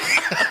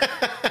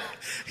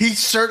 He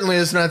certainly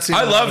has not seen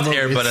I a lot of loved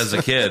Air movies. Bud as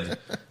a kid.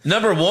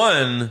 Number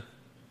 1,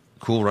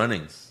 Cool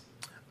Runnings.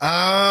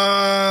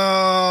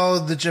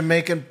 Oh, the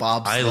Jamaican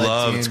bobsled I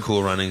loved team.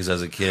 Cool Runnings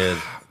as a kid.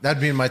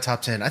 That'd be in my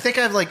top 10. I think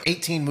I have like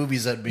 18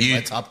 movies that'd be in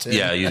my top 10.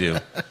 Yeah, you do.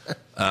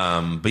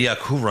 But yeah,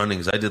 Cool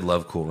Runnings. I did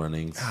love Cool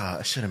Runnings.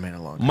 I should have made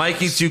a long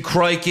Mikey to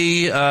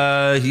Crikey.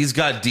 He's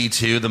got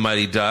D2, the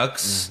Mighty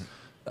Ducks.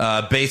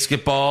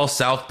 Basketball,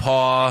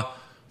 Southpaw,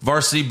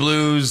 Varsity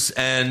Blues,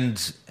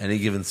 and Any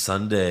Given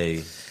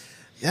Sunday.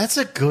 That's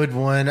a good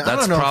one. I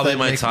That's don't know if probably that'd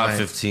my make top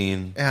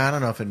 15. Yeah, I don't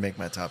know if it'd make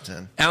my top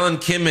 10. Alan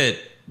Kimmett,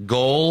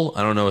 Goal.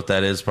 I don't know what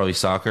that is. Probably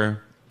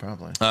soccer.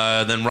 Probably.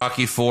 Then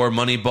Rocky 4,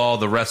 Moneyball,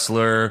 The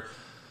Wrestler,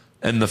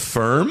 and The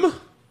Firm.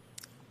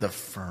 The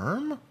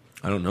Firm?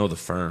 I don't know The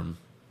Firm.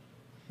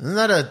 Isn't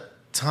that a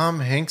Tom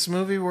Hanks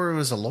movie where he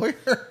was a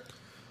lawyer?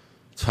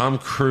 Tom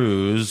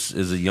Cruise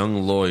is a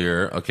young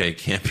lawyer. Okay,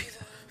 can't be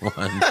that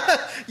one.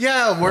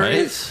 Yeah,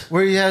 Right?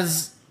 where he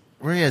has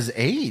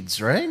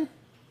AIDS, right?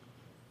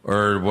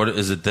 Or what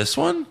is it? This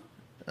one?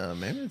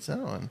 Maybe it's that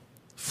one.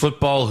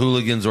 Football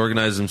hooligans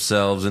organize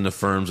themselves into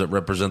firms that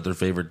represent their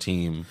favorite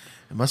team.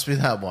 It must be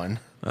that one.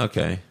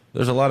 Okay.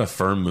 There's a lot of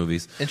firm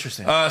movies.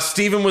 Interesting.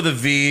 Steven with a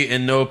V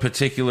in no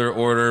particular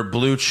order.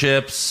 Blue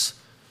Chips.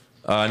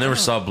 I never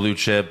saw Blue I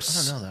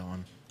Chips. don't know that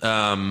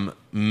one.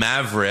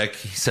 Maverick.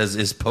 He says,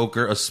 is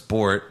poker a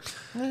sport?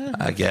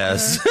 I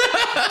guess.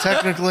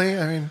 Technically,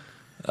 I mean,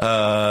 if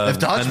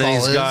dodgeball And then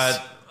he's is,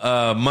 got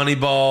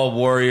Moneyball,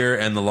 Warrior,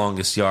 and The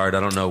Longest Yard.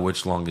 I don't know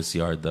which Longest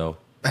Yard, though.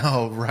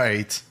 oh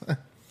right,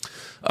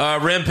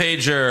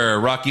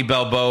 Rampager, Rocky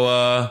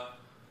Balboa.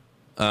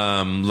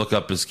 Look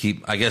up his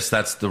keep. I guess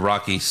that's the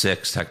Rocky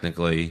 6,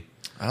 technically.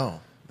 oh,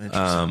 interesting.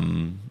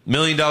 $1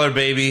 Million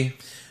Baby.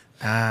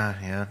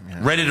 Yeah.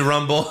 Ready to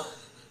Rumble.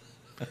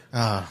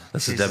 Oh,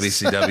 That's a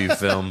Jesus. WCW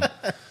film.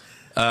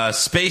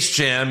 Space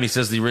Jam. He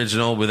says the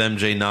original with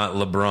MJ, not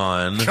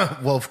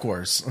LeBron. Well, of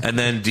course. And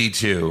then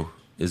D2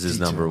 is his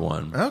number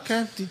 1.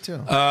 Okay,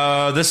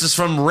 D2. This is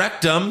from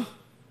Rectum.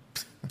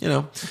 You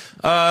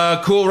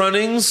know, Cool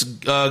Runnings,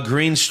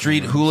 Green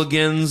Street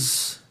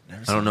Hooligans.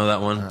 I don't know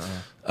that one.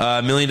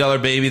 $1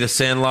 Million Baby, The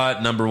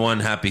Sandlot. Number 1,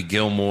 Happy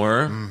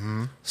Gilmore.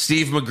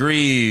 Steve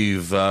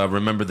McGreeve,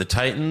 Remember the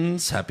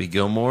Titans. Happy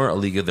Gilmore. A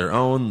League of Their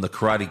Own. The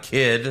Karate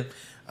Kid.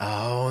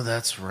 Oh,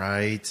 that's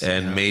right.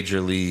 And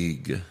Major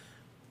League.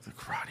 The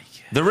Karate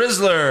Kid. The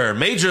Rizzler.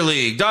 Major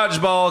League.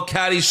 Dodgeball.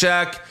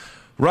 Caddyshack.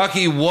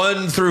 Rocky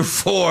 1 through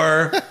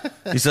 4.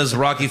 He says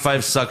Rocky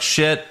 5 sucks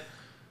shit.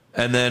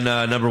 And then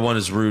number 1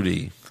 is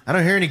Rudy. I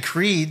don't hear any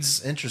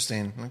creeds.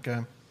 Interesting. Okay.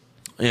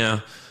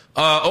 Yeah.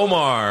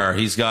 Omar,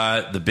 he's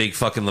got the Big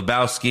fucking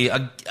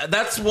Lebowski.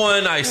 That's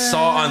one I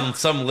saw on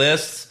some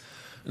lists,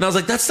 and I was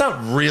like, that's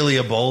not really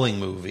a bowling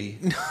movie.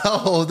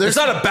 No, It's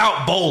not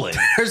about bowling.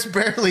 there's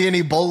barely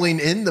any bowling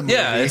in the movie.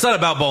 Yeah, it's not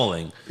about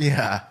bowling.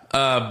 Yeah.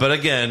 But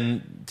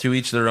again, to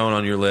each their own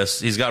on your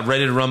list. He's got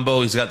Ready to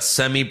Rumble. He's got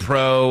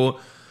Semi-Pro.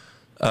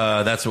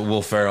 That's what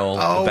Will Ferrell,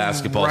 the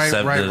basketball, right.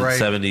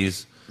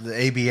 70s.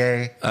 The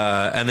ABA.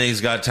 And then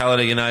he's got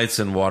Talladega Nights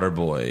and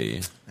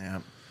Waterboy. Yeah.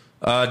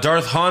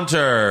 Darth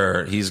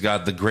Haunter, he's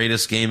got The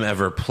Greatest Game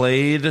Ever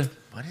Played.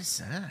 What is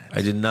that?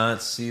 I did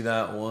not see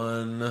that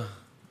one.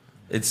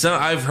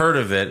 I've heard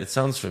of it. It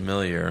sounds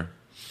familiar.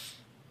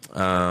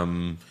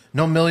 No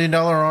 $1 Million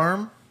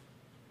Arm?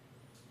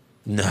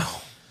 No.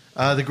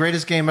 The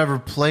Greatest Game Ever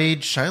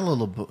Played. Shia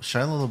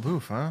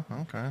LaBeouf, huh?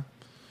 Okay.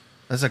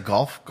 That's a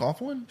golf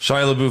one?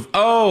 Shia LaBeouf.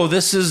 Oh,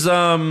 this is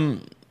A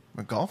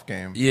golf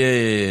game.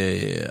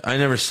 yeah. I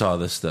never saw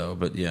this though,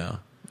 but yeah.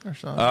 Never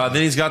saw it.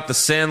 Then he's got The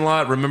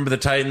Sandlot, Remember the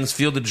Titans,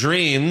 Field of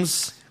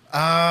Dreams,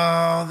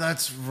 Oh,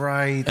 that's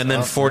right. and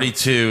then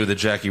 42, the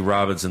Jackie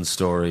Robinson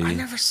story. I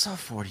never saw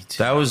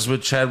 42. That was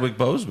with Chadwick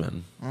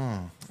Boseman.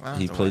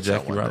 He played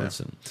Jackie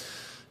Robinson.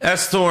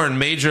 S. Thorne,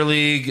 Major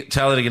League,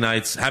 Talladega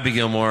Nights, Happy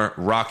Gilmore,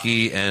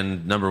 Rocky,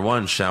 and number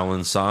 1,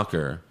 Shaolin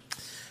Soccer.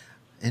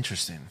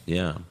 Interesting.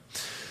 Yeah.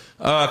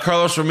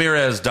 Carlos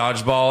Ramirez,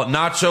 Dodgeball,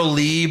 Nacho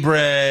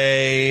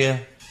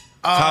Libre,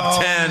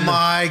 top 10. Oh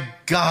my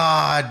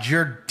God,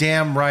 you're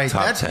damn right.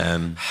 Top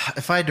 10.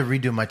 If I had to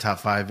redo my top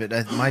 5,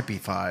 it might be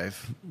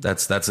 5.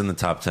 That's in the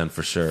top 10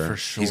 for sure. For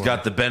sure. He's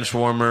got the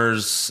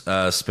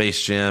Benchwarmers,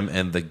 Space Jam,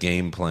 and the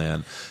Game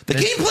Plan. The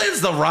Game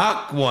Plan's the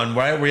Rock one,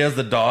 right? Where he has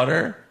the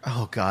daughter.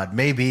 Oh God,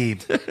 maybe.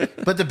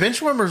 But the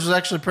Benchwarmers was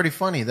actually pretty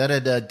funny. That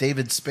had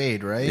David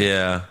Spade, right?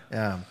 Yeah.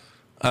 Yeah.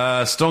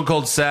 Stone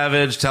Cold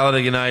Savage,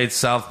 Talladega Nights,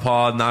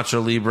 Southpaw,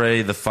 Nacho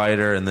Libre, The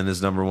Fighter, and then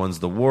his number 1's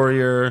The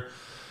Warrior.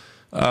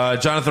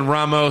 Jonathan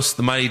Ramos,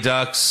 The Mighty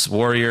Ducks,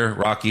 Warrior,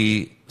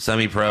 Rocky,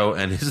 Semi-Pro,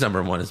 and his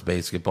number 1 is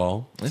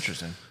Basketball.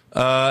 Interesting.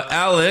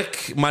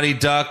 Alec, Mighty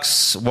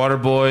Ducks,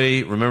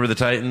 Waterboy, Remember the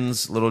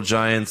Titans, Little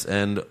Giants,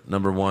 and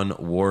number 1,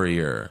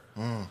 Warrior.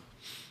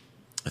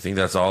 I think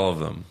that's all of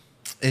them.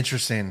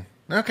 Interesting.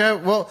 Okay,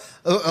 well,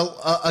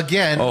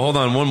 again. Oh, hold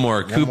on, one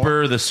more.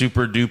 Cooper, the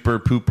Super Duper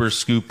Pooper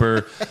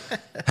Scooper,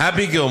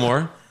 Happy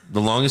Gilmore, The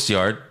Longest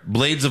Yard,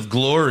 Blades of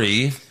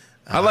Glory.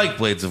 I like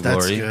Blades of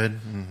That's Glory. good.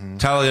 Mm-hmm.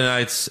 Talladega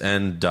Nights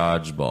and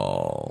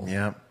Dodgeball.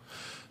 Yeah.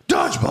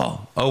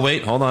 Dodgeball. Oh,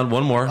 wait, hold on,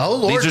 one more. Oh,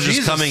 Lord These are just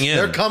Jesus. coming in.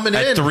 They're coming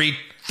at in.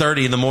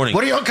 3:30 in the morning.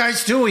 What are y'all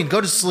guys doing?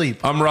 Go to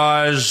sleep.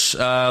 Raj,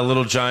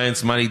 Little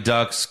Giants, Mighty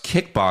Ducks,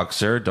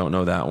 Kickboxer. Don't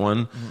know that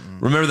one.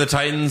 Remember the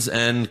Titans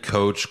and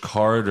Coach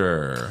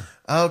Carter.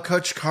 Oh,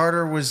 Coach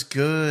Carter was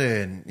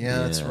good. Yeah,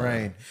 that's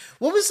right.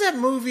 What was that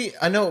movie?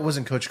 I know it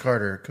wasn't Coach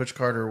Carter. Coach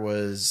Carter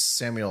was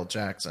Samuel L.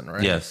 Jackson,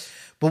 right? Yes.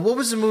 But what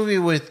was the movie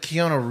with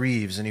Keanu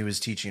Reeves and he was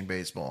teaching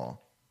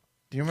baseball?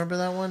 Do you remember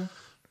that one?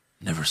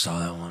 Never saw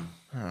that one.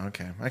 Oh,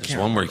 okay. I There's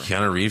can't one where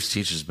remember. Keanu Reeves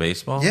teaches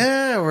baseball?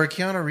 Yeah, where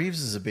Keanu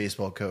Reeves is a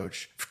baseball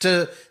coach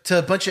to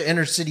a bunch of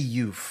inner city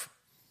youths.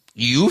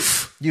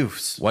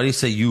 Why do you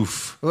say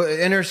youth? Well,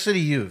 inner city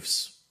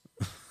youths.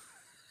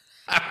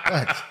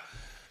 What?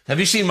 Have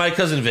you seen My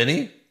Cousin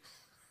Vinny?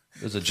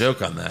 There's a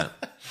joke on that.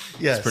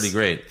 Yes, It's pretty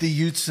great. The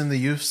youths and the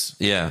youths.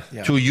 Yeah.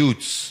 Yeah. 2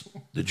 Utes.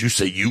 Did you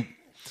say you?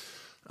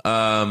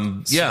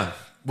 Yeah.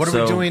 What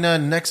are we doing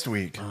next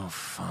week?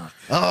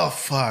 Oh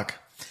fuck!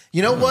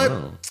 You know what?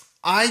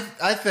 I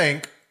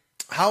think.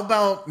 How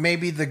about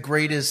maybe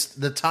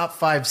the top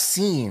 5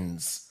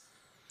 scenes?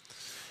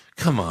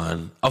 Come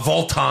on. Of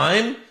all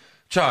time?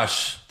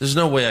 Josh, there's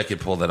no way I could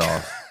pull that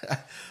off.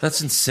 That's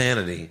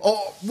insanity.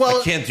 Oh well,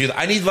 I can't do that.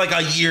 I need like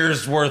a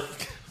year's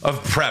worth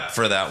of prep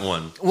for that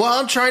one. well,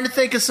 I'm trying to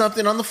think of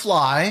something on the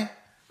fly.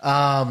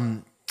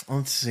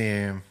 Let's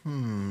see.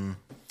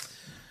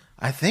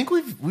 I think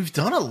we've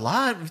done a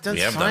lot. We've done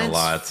We have done a science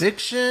lot.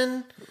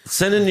 fiction.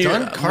 Send in your.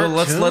 Done Well,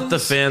 let's let the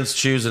cartoons? fans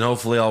choose, and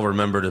hopefully I'll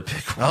remember to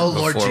pick one Oh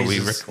Lord before we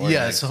Jesus! record.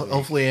 Yes, next week.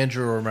 hopefully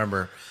Andrew will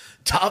remember.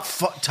 Top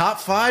 5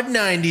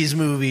 '90s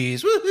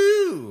movies.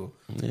 Woohoo!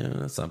 Yeah,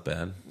 that's not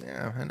bad.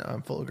 Yeah, I know.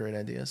 I'm full of great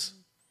ideas.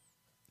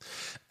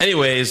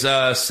 Anyways,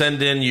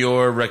 send in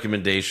your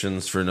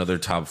recommendations for another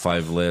top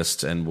 5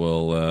 list, and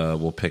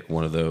we'll pick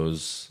one of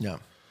those Yeah.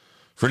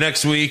 for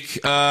next week.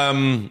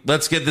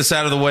 Let's get this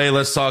out of the way.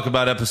 Let's talk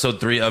about episode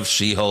 3 of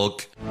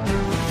She-Hulk.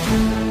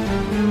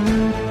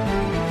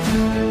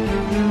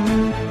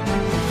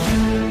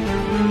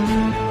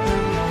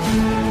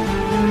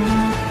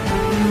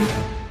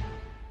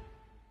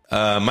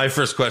 My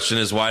first question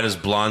is, why does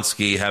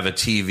Blonsky have a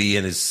TV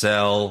in his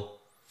cell?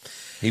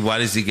 Why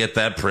does he get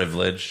that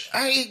privilege?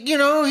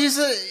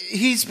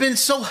 He's been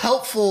so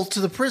helpful to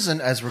the prison,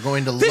 as we're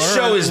going to learn. This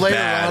show is later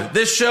bad. on.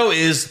 This show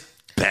is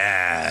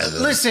bad.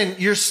 Listen,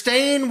 you're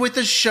staying with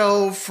the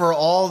show for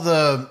all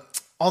the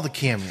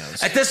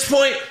cameos. At this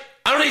point,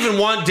 I don't even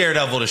want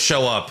Daredevil to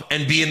show up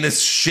and be in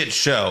this shit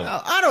show.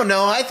 I don't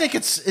know. I think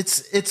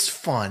it's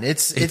fun.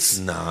 It's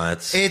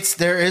not.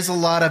 There is a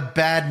lot of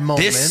bad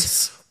moments.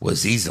 This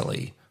was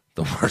easily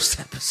the worst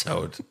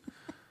episode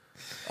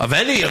of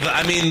any of.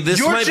 I mean,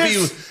 this might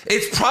be.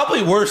 It's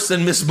probably worse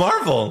than Miss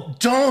Marvel.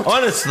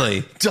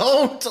 Honestly,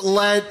 don't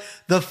let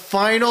the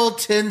final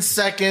 10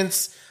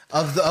 seconds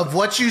of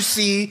what you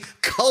see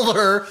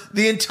color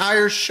the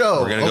entire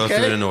show. We're gonna go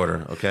through it in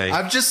order. Okay.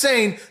 I'm just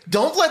saying,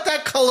 don't let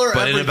that color.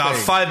 But everything. in about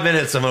 5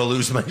 minutes, I'm gonna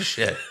lose my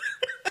shit.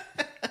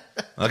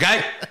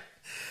 Okay.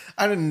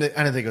 I didn't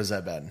think it was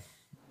that bad.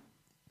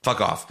 Fuck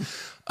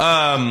off.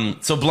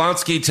 So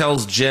Blonsky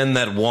tells Jen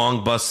that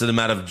Wong busted him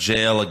out of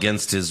jail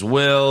against his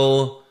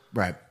will.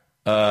 Right.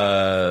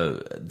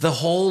 The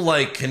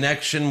whole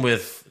connection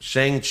with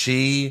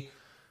Shang-Chi,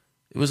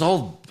 it was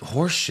all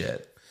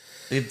horseshit.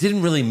 It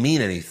didn't really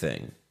mean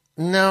anything.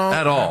 No.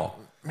 At all.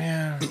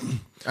 Yeah.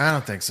 I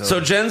don't think so. So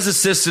Jen's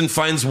assistant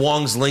finds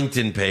Wong's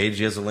LinkedIn page.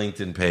 He has a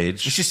LinkedIn page.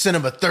 She sent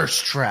him a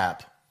thirst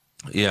trap.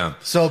 Yeah.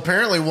 So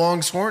apparently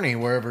Wong's horny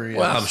wherever he is.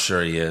 Well, I'm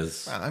sure he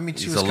is. I mean,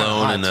 he's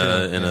alone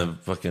in a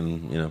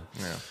fucking,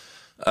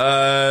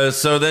 Yeah.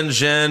 So then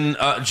Jen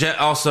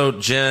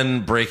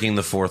breaking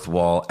the fourth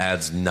wall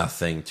adds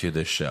nothing to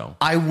this show.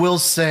 I will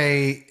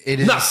say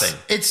it is nothing.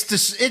 It's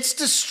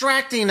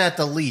distracting at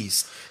the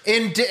least.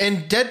 In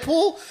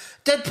Deadpool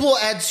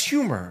adds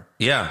humor,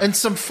 and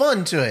some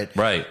fun to it,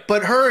 right?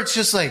 But it's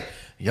just like,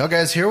 y'all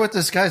guys hear what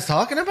this guy's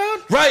talking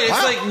about, right?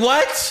 It's like,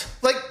 what?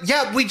 Like,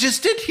 yeah, we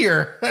just did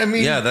hear. I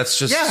mean, yeah, that's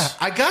just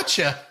I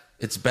gotcha.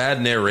 It's bad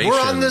narration.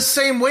 We're on the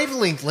same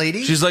wavelength,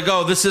 lady. She's like,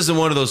 oh, this isn't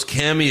one of those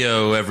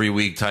cameo every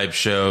week type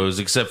shows,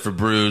 except for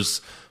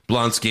Bruce,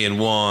 Blonsky, and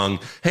Wong.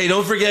 Hey,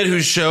 don't forget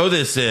whose show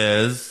this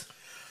is.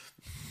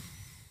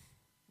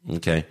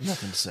 Okay.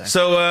 Nothing to say.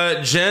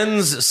 So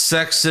Jen's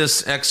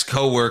sexist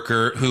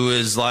ex-coworker, who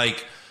is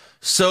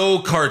so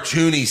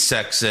cartoony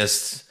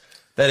sexist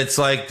that it's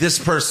like this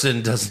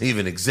person doesn't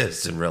even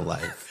exist in real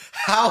life.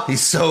 How?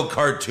 He's so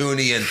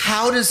cartoony and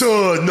how does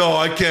no,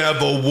 I can't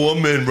have a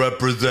woman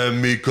represent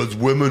me because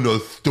women are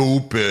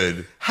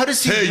stupid. How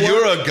does he? Hey,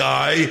 you're a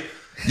guy.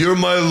 You're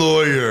my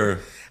lawyer.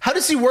 How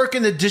does he work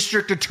in the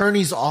district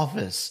attorney's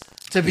office?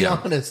 To be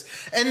honest,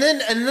 and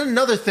then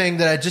another thing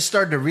that I just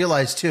started to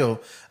realize too.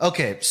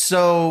 Okay,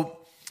 so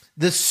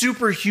the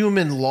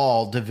superhuman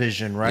law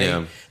division, right?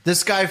 Yeah.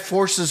 This guy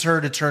forces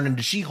her to turn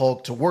into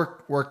She-Hulk to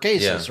work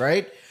cases,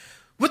 right?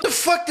 What the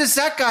fuck does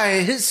that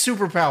guy? His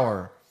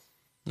superpower?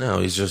 No,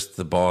 he's just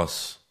the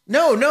boss.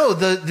 No,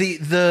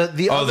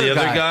 the other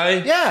guy.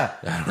 Yeah,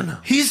 I don't know.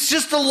 He's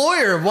just a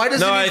lawyer. Why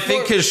doesn't? No, I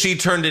think because she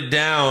turned it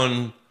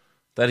down.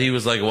 That he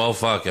was like, well,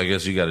 fuck, I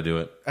guess you got to do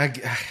it.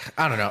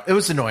 I don't know. It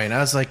was annoying. I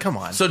was like, come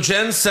on. So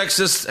Jen's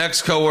sexist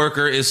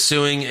ex-coworker is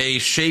suing a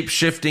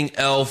shape-shifting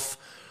elf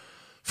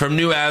from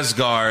New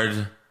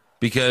Asgard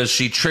because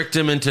she tricked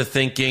him into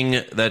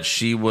thinking that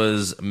she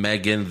was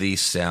Megan Thee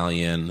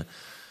Stallion,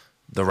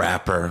 the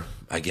rapper,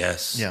 I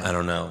guess. Yeah. I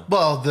don't know.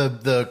 Well,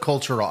 the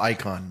cultural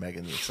icon,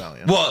 Megan Thee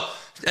Stallion. Well,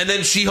 and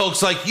then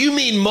She-Hulk's like, you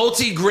mean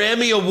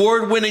multi-Grammy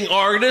award-winning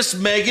artist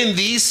Megan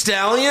Thee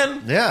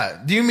Stallion? Yeah.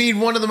 Do you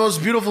mean one of the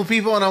most beautiful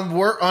people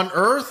on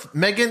earth,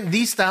 Megan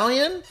Thee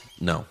Stallion?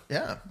 No.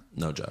 Yeah.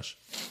 No, Josh.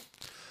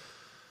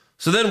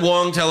 So then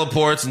Wong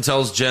teleports and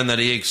tells Jen that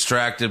he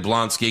extracted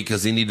Blonsky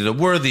because he needed a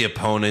worthy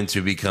opponent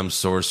to become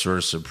Sorcerer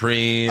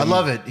Supreme. I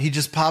love it. He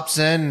just pops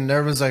in and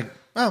everyone's like,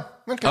 oh,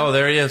 okay. Oh,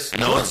 there he is.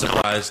 No one's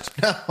surprised.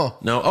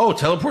 No. Oh,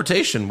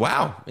 teleportation.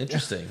 Wow.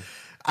 Interesting.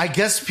 I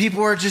guess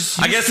people are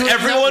just I guess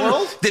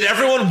everyone... Did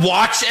everyone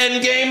watch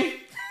Endgame?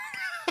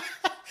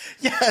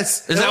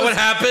 Yes. Is that what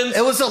happened?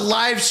 It was a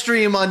live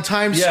stream on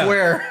Times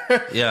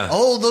Square. Yeah.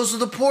 Oh, those are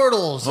the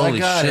portals. Holy I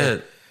got shit.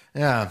 it.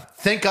 Yeah.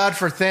 Thank God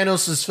for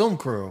Thanos' film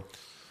crew.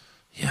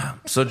 Yeah.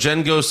 So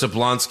Jen goes to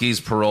Blonsky's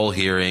parole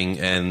hearing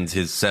and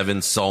his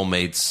 7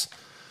 soulmates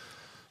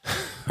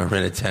are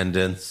in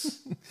attendance.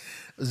 It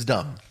was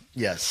dumb.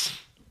 Yes.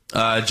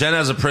 Jen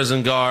has a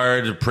prison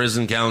guard,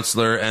 prison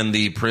counselor, and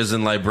the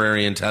prison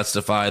librarian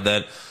testify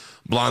that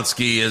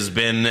Blonsky has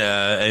been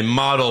a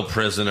model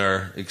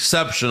prisoner,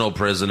 exceptional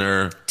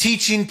prisoner.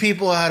 Teaching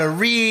people how to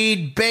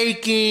read,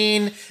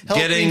 baking,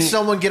 helping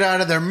someone get out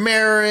of their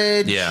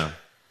marriage. Yeah.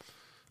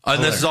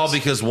 And this is all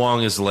because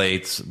Wong is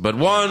late. But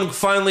Wong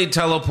finally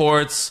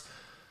teleports.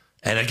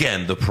 And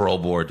again, the parole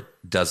board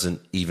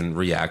doesn't even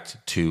react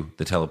to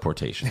the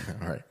teleportation.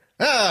 All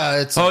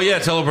right.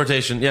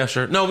 Teleportation. Yeah,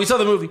 sure. No, we saw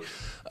the movie.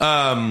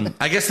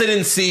 I guess they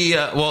didn't see.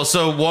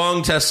 So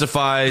Wong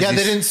testifies. Yeah,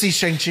 they didn't see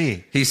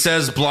Shang-Chi. He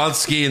says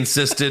Blonsky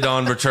insisted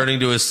on returning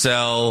to his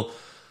cell,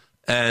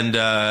 and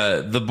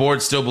the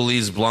board still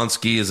believes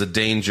Blonsky is a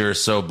danger.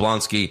 So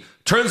Blonsky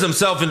turns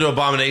himself into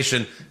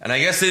Abomination. And I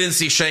guess they didn't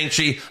see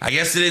Shang-Chi. I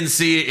guess they didn't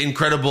see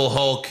Incredible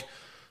Hulk.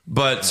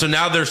 But so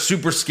now they're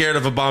super scared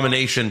of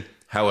Abomination.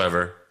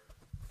 However,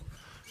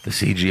 the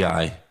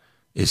CGI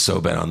is so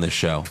bad on this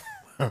show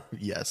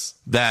Yes.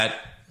 that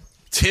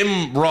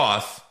Tim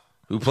Roth,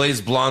 who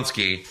plays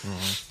Blonsky,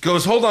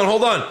 goes, hold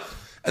on.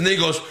 And then he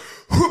goes,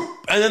 whoop,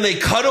 and then they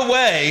cut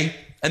away.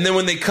 And then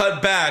when they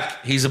cut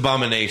back, he's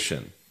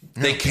Abomination.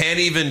 They can't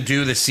even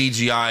do the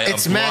CGI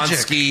It's of magic.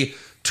 Blonsky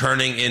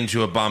turning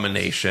into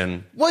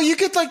Abomination. Well, you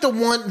get like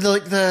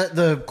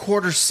the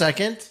quarter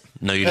second.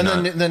 No, you and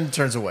don't. then it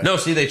turns away. No,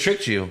 see, they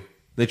tricked you.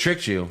 They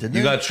tricked you. Didn't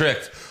You they? got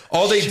tricked.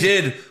 All they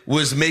did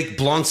was make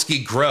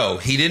Blonsky grow.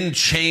 He didn't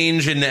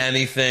change into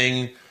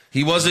anything.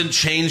 He wasn't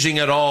changing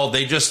at all.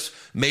 They just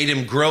made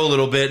him grow a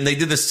little bit. And they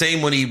did the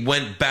same when he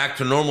went back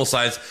to normal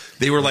size.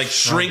 They were like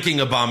shrinking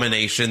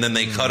Abomination. Then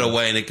they cut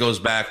away and it goes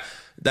back.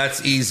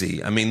 That's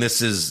easy. I mean, it's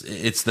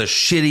the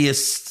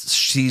shittiest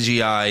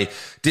CGI.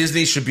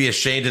 Disney should be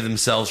ashamed of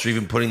themselves for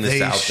even putting this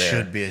They out there.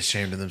 should be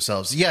ashamed of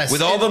themselves. Yes.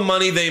 With all the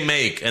money they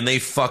make, and they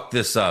fucked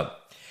this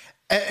up.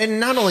 And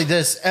not only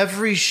this,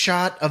 every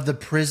shot of the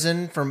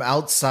prison from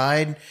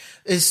outside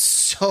is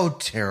so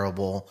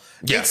terrible.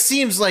 Yeah. It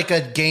seems like a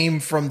game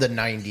from the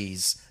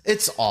 90s.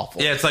 It's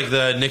awful. Yeah, it's like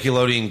the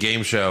Nickelodeon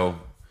game show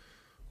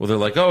where they're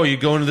like, oh, you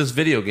go into this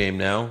video game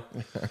now.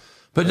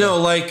 But no,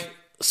 like,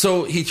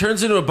 so he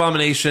turns into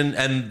Abomination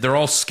and they're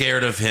all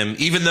scared of him,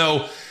 even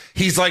though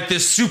he's like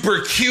this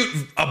super cute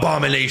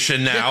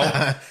Abomination now.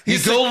 Yeah. You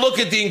go look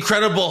at the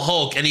Incredible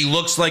Hulk and he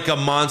looks like a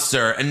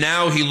monster. And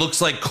now he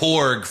looks like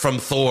Korg from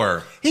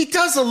Thor. He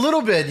does a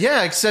little bit,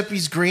 yeah, except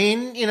he's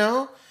green, you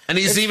know? And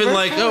he's It's even very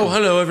like, fun. oh,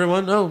 hello,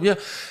 everyone. Oh, yeah.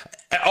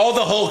 All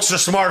the Hulks are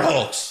smart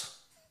Hulks.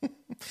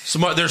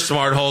 They're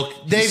smart Hulk.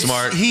 He's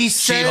smart. he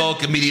said-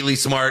 She-Hulk immediately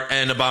smart,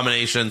 and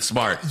Abomination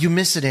smart. You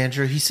miss it,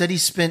 Andrew. He said he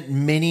spent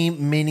many,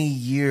 many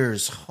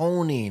years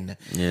honing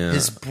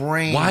his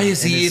brain. Why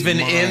is and he his even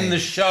in mind. the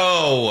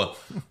show?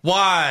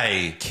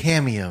 Why?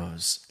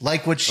 Cameos,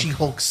 like what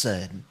She-Hulk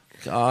said.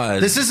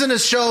 God, This isn't a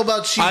show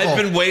about She-Hulk. I've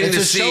been waiting it's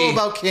to a see. show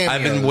about cameos.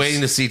 I've been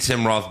waiting to see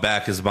Tim Roth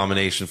back as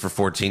Abomination for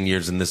 14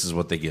 years, and this is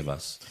what they give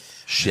us.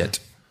 Shit.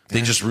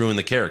 They just ruined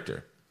the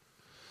character.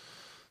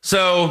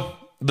 So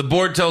the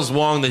board tells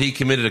Wong that he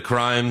committed a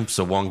crime,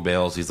 so Wong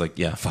bails. He's like,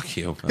 yeah, fuck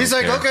you. I He's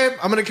don't like, care. okay,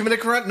 I'm going to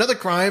commit another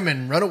crime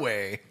and run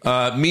away.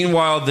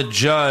 Meanwhile, the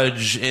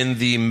judge in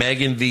the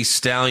Megan Thee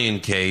Stallion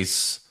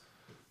case,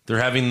 they're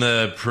having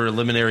the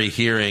preliminary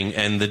hearing,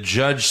 and the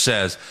judge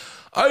says,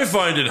 I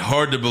find it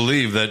hard to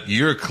believe that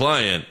your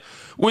client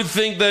would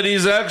think that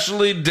he's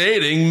actually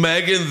dating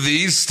Megan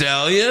Thee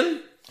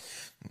Stallion.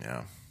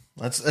 Yeah,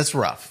 that's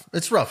rough.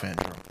 It's rough,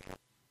 Andrew.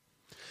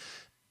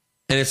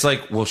 And it's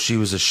like, well, she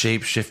was a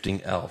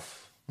shape-shifting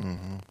elf.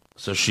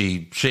 So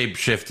she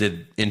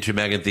shape-shifted into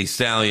Megan Thee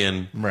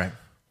Stallion. Right.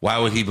 Why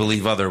would he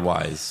believe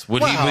otherwise?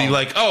 Would he be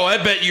like, oh,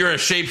 I bet you're a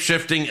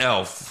shape-shifting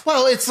elf?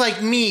 Well, it's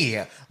like me.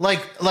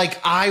 Like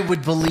I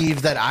would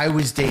believe that I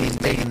was dating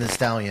Megan Thee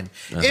Stallion.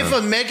 If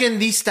a Megan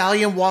Thee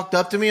Stallion walked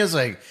up to me, I was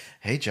like,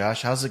 hey,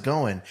 Josh, how's it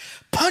going?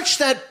 Punch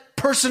that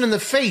person in the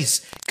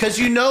face, because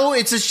you know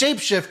it's a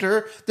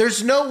shapeshifter.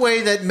 There's no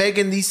way that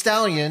Megan Thee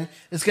Stallion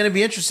is going to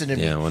be interested in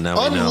me. Yeah, well, now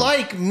we know.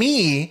 Unlike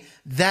me,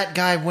 that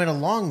guy went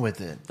along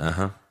with it.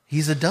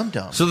 He's a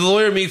dum-dum. So the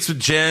lawyer meets with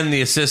Jen,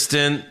 the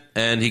assistant,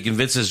 and he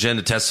convinces Jen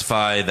to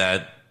testify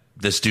that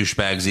this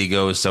douchebag's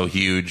ego is so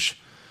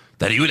huge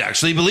that he would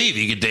actually believe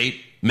he could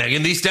date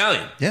Megan Thee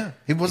Stallion. Yeah,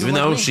 he wasn't Even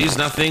like though me. she's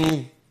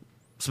nothing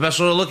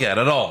special to look at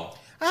all.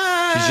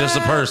 She's just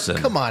a person.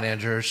 Come on,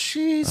 Andrew.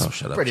 She's Oh,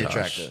 shut up, pretty Josh.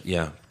 attractive.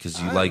 Yeah,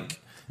 because you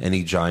like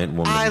any giant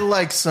woman. I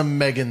like some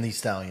Megan Thee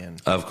Stallion.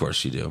 Of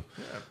course you do.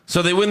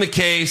 So they win the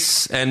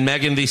case, and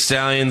Megan Thee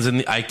Stallion's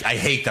in I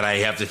hate that I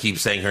have to keep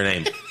saying her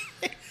name.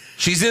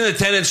 She's in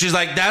attendance. She's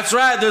like, that's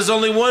right, there's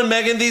only one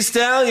Megan Thee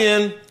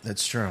Stallion.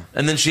 That's true.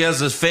 And then she has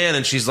this fan,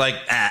 and she's like,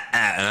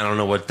 and I don't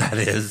know what that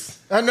is.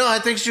 No, I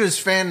think she was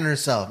fanning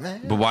herself.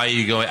 But why are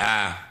you going,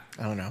 I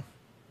don't know.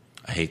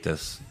 I hate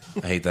this.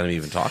 I hate that I'm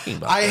even talking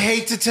about I this.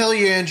 hate to tell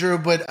you, Andrew,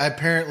 but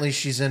apparently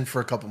she's in for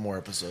a couple more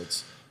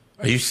episodes.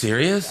 Are you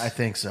serious? I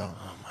think so.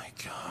 Oh, my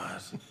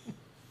God.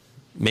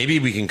 Maybe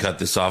we can cut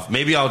this off.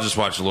 Maybe I'll just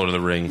watch Lord of the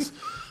Rings.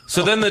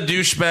 So then the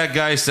douchebag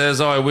guy says,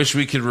 oh, I wish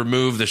we could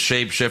remove the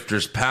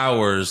shapeshifter's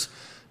powers.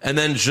 And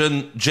then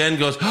Jen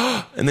goes,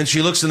 oh, and then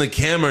she looks in the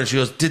camera and she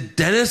goes, did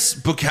Dennis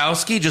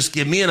Bukowski just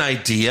give me an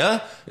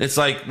idea? And it's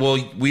like, well,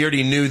 we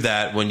already knew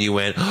that when you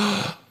went,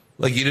 oh,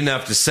 like you didn't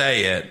have to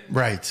say it.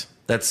 Right.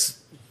 That's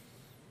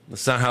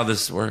not how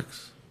this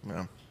works.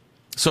 Yeah.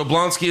 So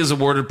Blonsky is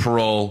awarded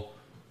parole,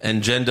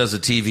 and Jen does a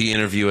TV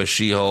interview as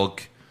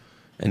She-Hulk.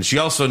 And she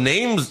also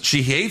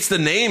she hates the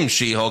name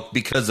She-Hulk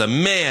because a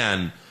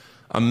man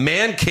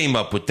came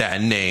up with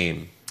that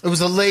name. It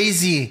was a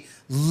lazy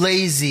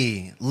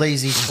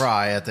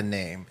try at the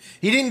name.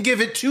 He didn't give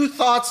it two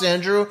thoughts,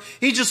 Andrew.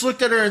 He just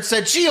looked at her and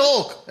said,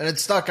 She-Hulk, and it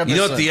stuck ever You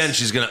know, at since. the end,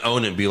 she's going to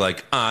own it and be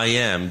like, I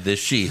am the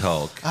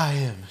She-Hulk. I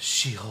am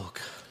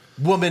She-Hulk.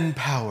 Woman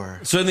power.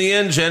 So in the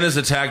end, Jen is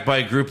attacked by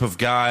a group of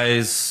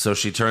guys, so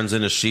she turns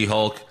into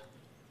She-Hulk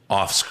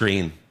off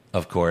screen,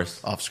 of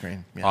course. Off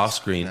screen. Yes. Off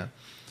screen. Yeah.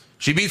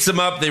 She beats them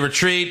up. They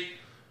retreat.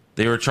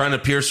 They were trying to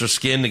pierce her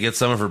skin to get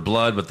some of her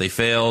blood, but they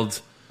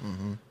failed.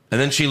 Mm-hmm.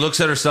 And then she looks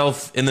at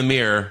herself in the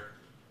mirror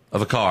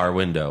of a car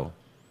window.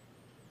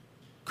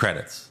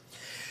 Credits.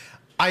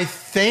 I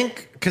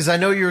think, because I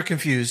know you were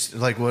confused,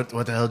 like what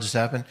the hell just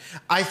happened?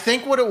 I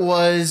think what it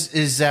was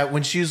is that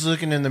when she was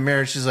looking in the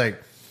mirror, she's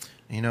like,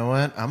 you know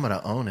what? I'm going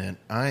to own it.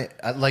 I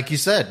like you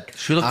said.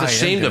 She looked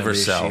ashamed of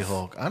herself.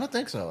 She-Hulk. I don't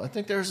think so. I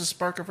think there was a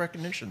spark of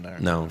recognition there.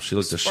 No, she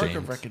looked Spark ashamed.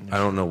 of recognition. I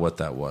don't know what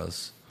that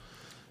was.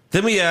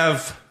 Then we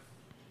have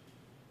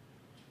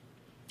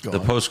the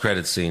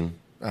post-credit scene.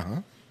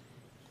 Uh-huh.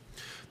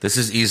 This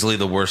is easily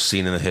the worst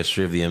scene in the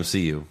history of the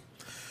MCU.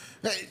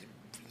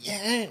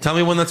 Yeah. Tell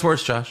me one that's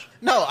worse, Josh.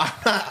 No, I'm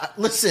not.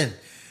 Listen,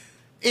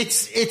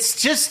 it's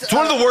just... It's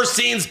one of the worst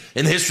scenes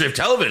in the history of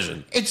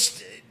television.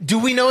 Do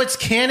we know it's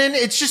canon?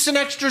 It's just an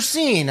extra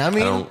scene. I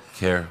mean... I don't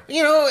care.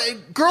 You know,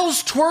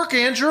 girls twerk,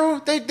 Andrew.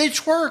 They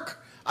twerk.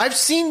 I've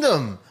seen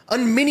them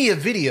on many a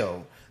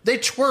video. They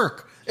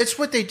twerk. It's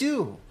what they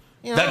do.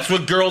 You know? That's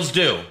what girls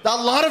do.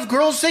 A lot of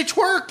girls, they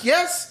twerk,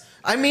 yes.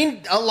 I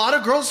mean, a lot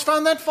of girls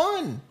found that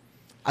fun.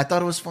 I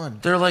thought it was fun.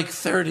 They're like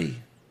 30. It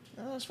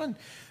was fun.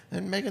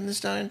 And Megan Thee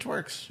Stallion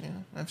twerks. You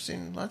know, I've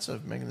seen lots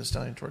of Megan Thee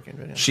Stallion twerking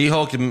videos.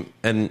 She-Hulk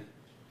and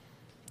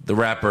the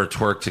rapper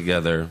twerk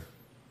together.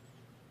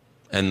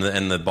 And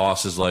the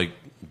boss is like,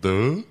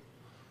 duh?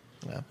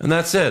 Yeah. And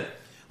that's it.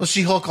 Well,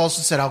 She-Hulk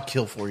also said, I'll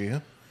kill for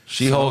you.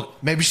 She-Hulk. So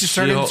maybe she's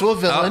turning into a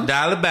villain.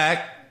 Dial it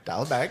back.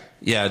 Dial it back.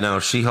 Yeah, no,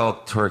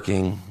 She-Hulk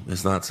twerking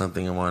is not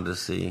something I wanted to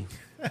see.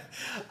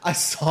 I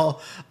saw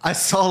a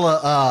This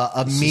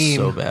meme. is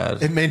so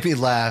bad. It made me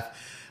laugh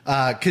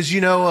because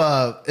in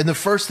the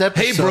first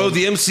episode, Hey, bro,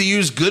 the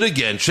MCU's good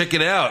again. Check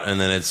it out, and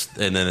then it's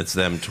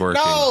them twerking.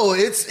 no,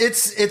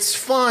 it's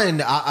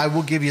fun. I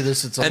will give you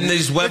this. And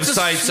these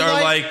websites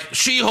are like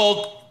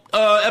She-Hulk.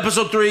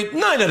 Episode 3,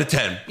 9 out of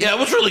 10. Yeah, it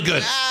was really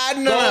good.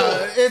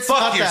 No, it's fuck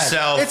not that.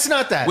 yourself. It's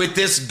not that. With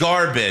this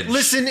garbage.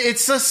 Listen,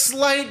 it's a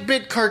slight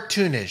bit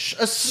cartoonish.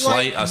 A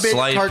slight bit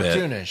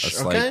cartoonish. A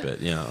slight bit.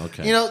 Yeah.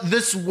 Okay. You know,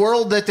 this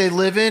world that they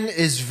live in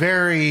is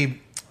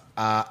very,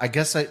 I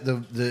guess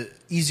the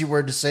easy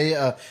word to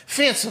say,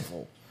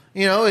 fanciful.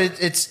 You know,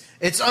 it's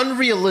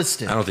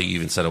unrealistic. I don't think you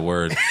even said a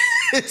word.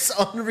 It's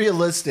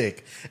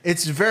unrealistic.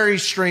 It's a very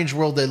strange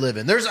world they live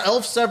in. There's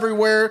elves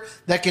everywhere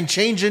that can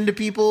change into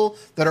people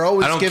that are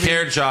always. I don't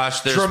care,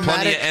 Josh. There's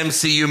plenty of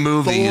MCU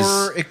movies.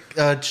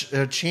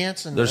 Thor,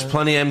 chance and there's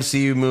plenty of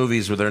MCU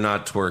movies where they're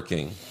not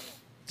twerking.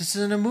 This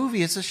isn't a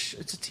movie. It's a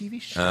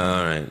TV show.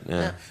 All right.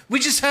 Yeah.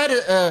 We just had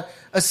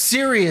a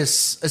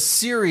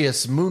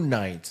serious Moon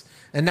Knight,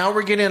 and now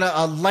we're getting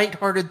a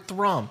lighthearted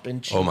Thrump.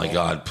 And Oh my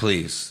God!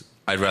 Please.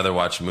 I'd rather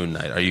watch Moon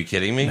Knight. Are you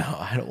kidding me? No,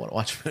 I don't want to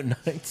watch Moon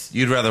Knight.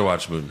 You'd rather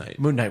watch Moon Knight.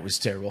 Moon Knight was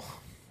terrible.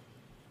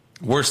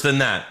 Worse than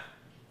that.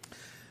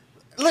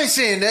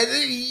 Listen,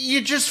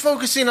 you're just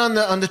focusing on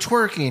the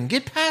twerking.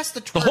 Get past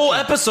the twerking. The whole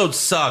episode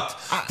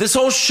sucked. This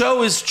whole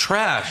show is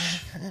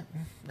trash.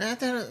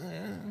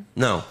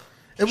 No.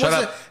 It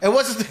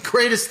wasn't the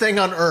greatest thing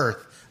on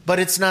earth, but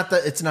it's not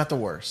the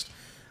worst.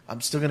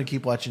 I'm still going to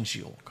keep watching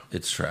She-Hulk.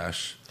 It's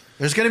trash.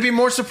 There's going to be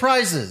more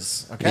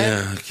surprises. Okay.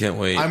 Yeah, I can't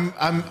wait.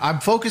 I'm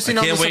focusing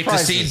on the surprises. I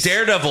can't wait to see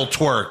Daredevil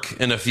twerk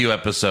in a few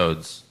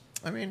episodes.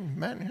 I mean,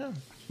 man, yeah.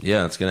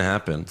 Yeah, it's going to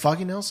happen.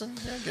 Foggy Nelson,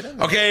 yeah, get in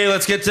there. Okay,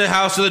 let's get to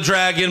House of the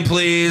Dragon,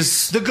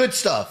 please. The good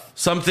stuff.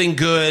 Something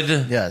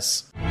good.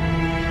 Yes.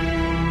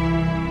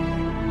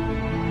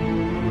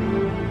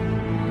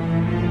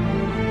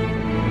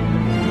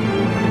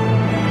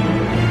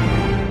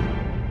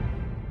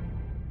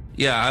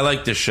 Yeah, I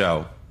like this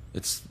show.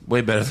 It's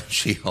way better than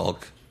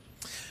She-Hulk.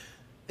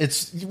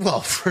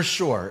 For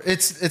sure.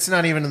 It's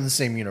not even in the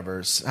same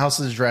universe. House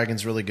of the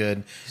Dragon's really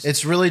good.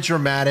 It's really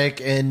dramatic,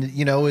 and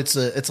it's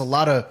a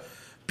lot of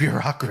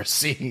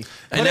bureaucracy.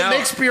 But it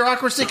makes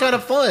bureaucracy kind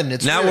of fun.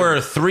 Now we're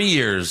 3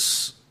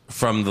 years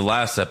from the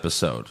last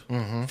episode.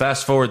 Mm-hmm.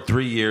 Fast forward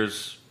 3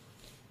 years.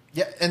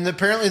 Yeah, and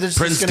apparently there's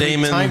Prince going to be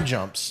Daemon, time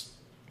jumps.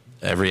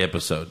 Every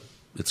episode.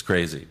 It's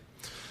crazy.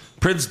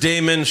 Prince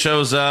Daemon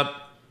shows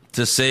up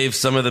to save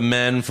some of the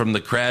men from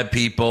the crab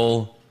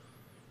people,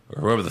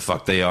 or whoever the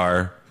fuck they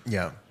are.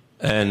 Yeah.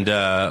 And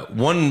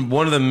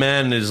one of the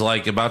men is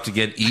like about to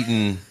get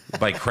eaten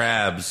by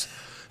crabs.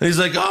 And he's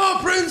like, "Oh,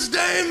 Prince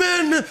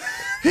Daemon,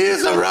 he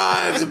has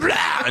arrived."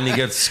 Blah! And he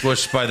gets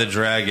squished by the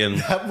dragon.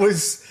 That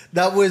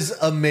was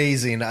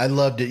amazing. I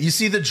loved it. You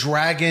see the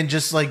dragon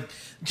just like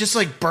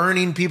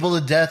burning people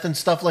to death and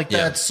stuff like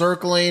that,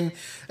 circling.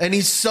 And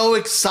he's so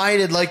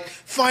excited, like,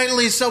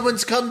 finally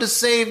someone's come to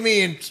save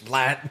me, and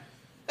splat.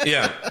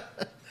 Yeah.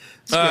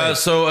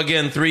 So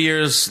again, 3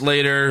 years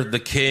later, the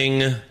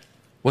king...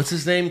 What's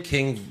his name?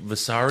 King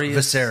Viserys?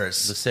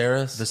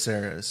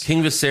 Viserys.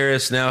 King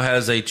Viserys now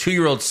has a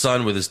 2-year-old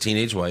son with his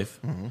teenage wife.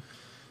 Mm-hmm.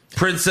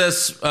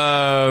 Princess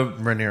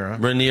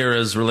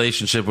Rhaenyra's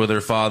relationship with her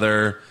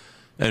father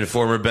and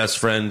former best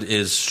friend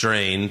is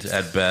strained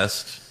at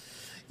best.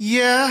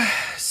 Yeah,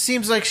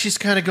 seems like she's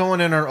kind of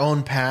going in her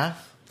own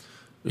path.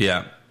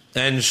 Yeah.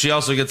 And she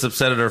also gets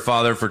upset at her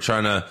father for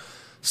trying to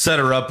set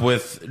her up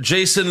with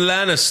Jason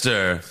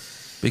Lannister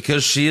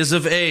because she is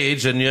of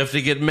age and you have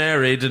to get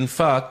married and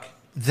fuck.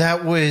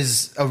 That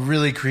was a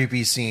really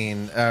creepy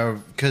scene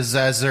because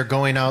as they're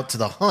going out to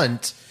the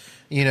hunt,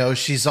 you know,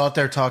 she's out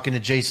there talking to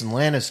Jason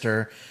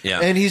Lannister,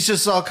 and he's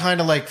just all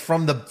kind of like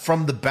from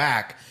the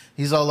back.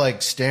 He's all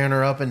like staring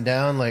her up and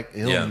down, like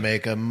he'll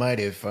make a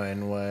mighty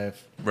fine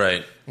wife.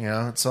 Right. You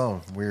know, it's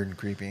all weird and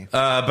creepy.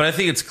 But I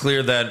think it's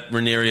clear that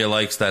Rhaenyra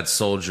likes that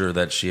soldier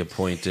that she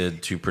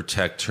appointed to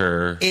protect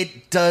her.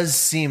 It does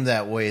seem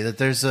that way, that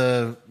there's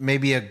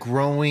maybe a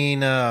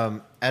growing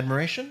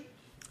admiration.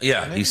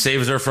 Yeah, he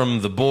saves her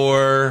from the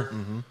boar,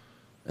 and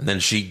then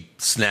she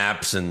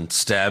snaps and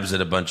stabs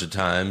it a bunch of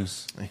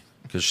times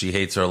because she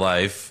hates her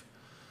life.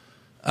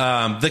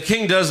 The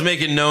king does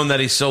make it known that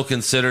he still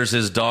considers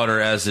his daughter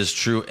as his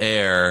true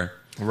heir.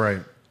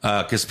 Right.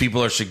 Because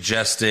people are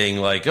suggesting,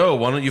 like, oh,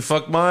 why don't you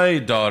fuck my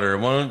daughter?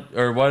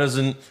 Why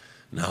doesn't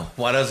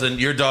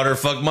your daughter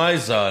fuck my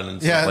son?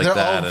 And stuff like they're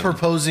that. all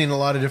proposing a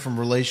lot of different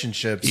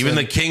relationships. Even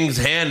the king's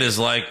hand is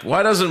like,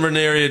 why doesn't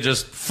Rhaenyra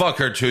just fuck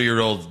her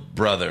 2-year-old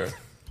brother?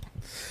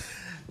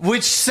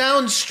 Which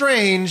sounds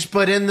strange,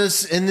 but in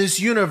this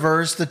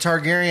universe, the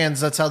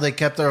Targaryens, that's how they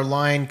kept their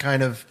line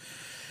kind of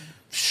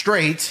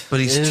straight. But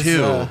he's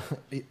 2.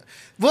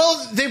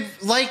 Well, they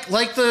like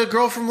the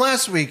girl from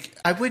last week.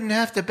 I wouldn't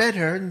have to bed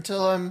her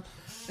until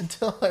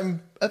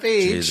I'm of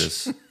age.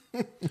 Jesus.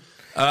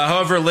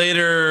 However,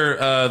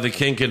 later the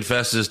king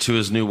confesses to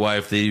his new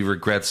wife that he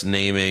regrets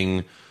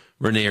naming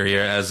Rhaenyra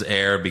as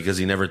heir because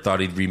he never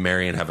thought he'd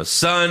remarry and have a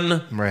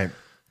son. Right.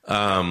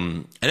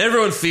 And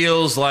everyone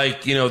feels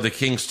like, you know, the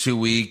king's too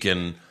weak,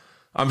 and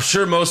I'm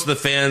sure most of the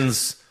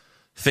fans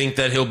think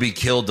that he'll be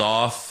killed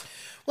off.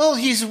 Well,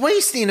 he's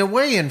wasting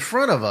away in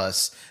front of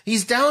us.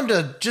 He's down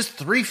to just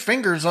 3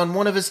 fingers on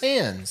one of his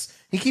hands.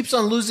 He keeps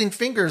on losing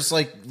fingers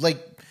like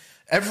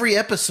every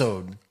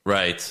episode.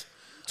 Right.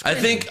 I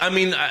think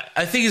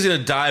he's going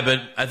to die,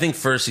 but I think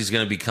first he's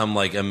going to become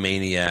like a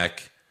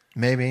maniac.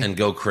 Maybe. And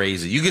go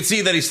crazy. You can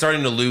see that he's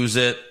starting to lose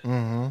it.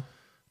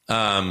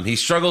 Mm-hmm. He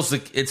struggles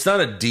to... It's not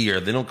a deer.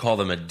 They don't call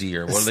them a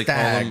deer. What do they call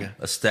them?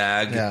 A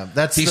stag.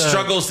 Yeah, he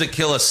struggles to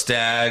kill a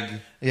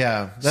stag.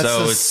 Yeah, that's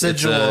the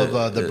sigil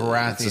of the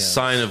Baratheon. It's a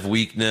sign of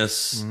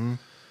weakness. Mm-hmm.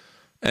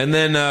 And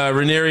then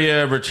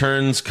Rhaenyra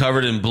returns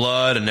covered in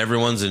blood, and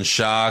everyone's in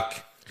shock.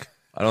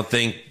 I don't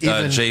think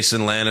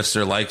Jason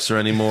Lannister likes her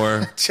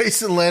anymore.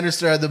 Jason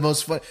Lannister had the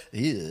most fun.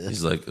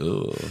 He's like,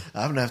 oh,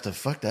 I'm going to have to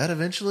fuck that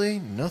eventually?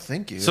 No,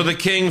 thank you. So the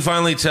king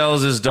finally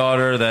tells his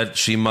daughter that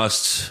she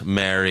must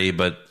marry,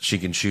 but she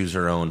can choose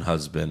her own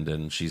husband,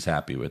 and she's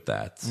happy with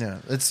that. Yeah,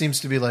 it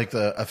seems to be like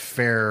a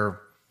fair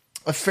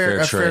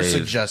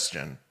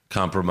suggestion.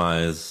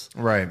 Compromise.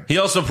 Right. He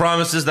also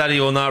promises that he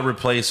will not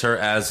replace her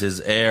as his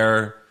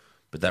heir,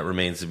 but that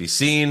remains to be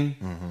seen.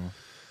 Mm-hmm.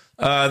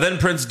 Then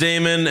Prince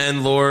Daemon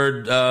and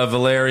Lord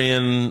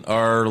Valerian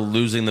are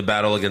losing the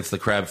battle against the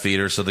crab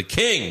feeder. So the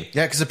king...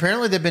 Yeah, because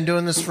apparently they've been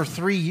doing this for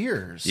 3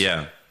 years.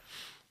 Yeah.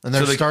 And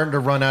they're starting to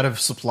run out of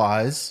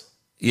supplies.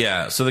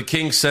 Yeah, so the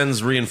king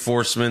sends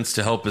reinforcements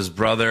to help his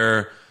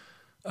brother,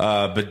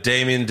 but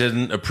Daemon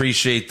didn't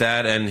appreciate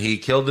that, and he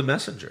killed the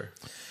messenger.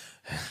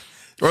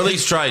 Or at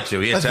least tried to.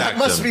 He attacked him. That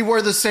must be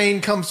where the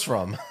saying comes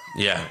from.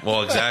 Yeah,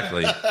 well,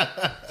 exactly.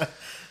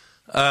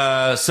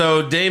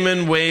 So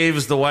Daemon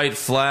waves the white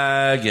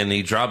flag, and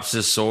he drops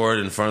his sword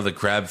in front of the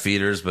crab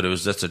feeders, but it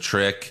was just a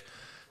trick.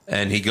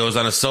 And he goes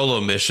on a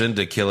solo mission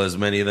to kill as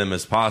many of them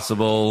as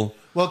possible.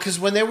 Well, because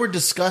when they were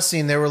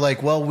discussing, they were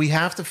like, well, we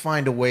have to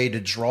find a way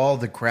to draw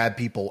the crab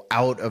people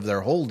out of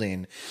their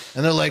holding.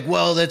 And they're like,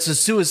 well, that's a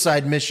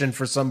suicide mission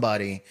for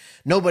somebody.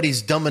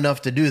 Nobody's dumb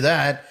enough to do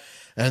that.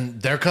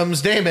 And there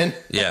comes Daemon.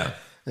 Yeah.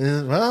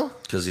 Well,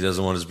 because he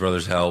doesn't want his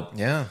brother's help.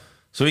 Yeah.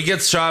 So he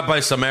gets shot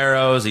by some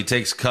arrows. He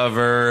takes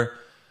cover.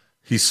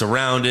 He's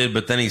surrounded,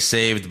 but then he's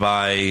saved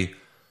by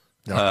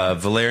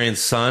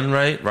Valerian's son,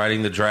 right?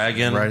 Riding the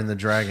dragon. Riding the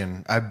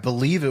dragon. I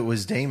believe it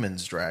was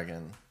Daemon's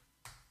dragon.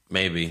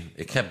 Maybe.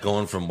 It kept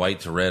going from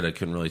white to red. I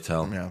couldn't really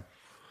tell. Yeah.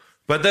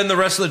 But then the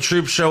rest of the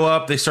troops show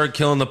up. They start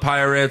killing the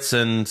pirates,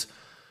 and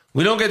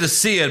we don't get to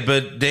see it,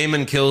 but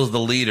Daemon kills the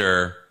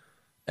leader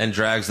and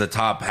drags the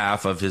top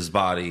half of his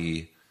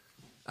body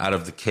out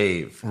of the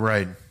cave.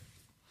 Right.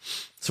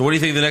 So what do you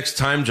think the next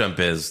time jump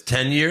is?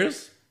 10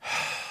 years?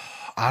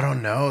 I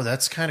don't know.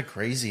 That's kind of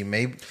crazy.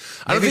 Maybe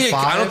I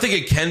don't think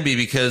it can be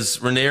because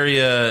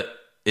Rhaenyra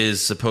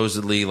is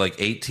supposedly like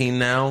 18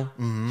 now.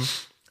 Mm-hmm.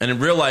 And in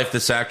real life,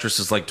 this actress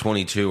is like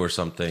 22 or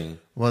something.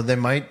 Well, they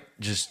might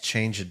just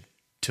change it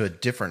to a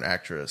different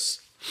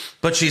actress.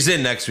 But she's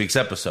in next week's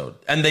episode.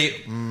 And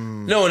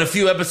no, in a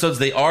few episodes,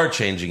 they are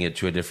changing it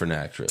to a different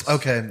actress.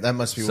 Okay, that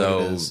must be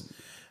what it is.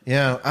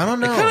 Yeah, I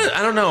don't know.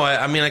 I don't know.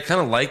 I mean, I kind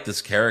of like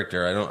this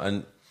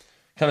character.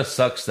 Kind of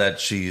sucks that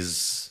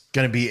she's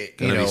going to be,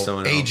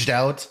 aged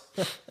out.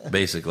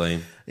 Basically.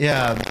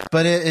 Yeah,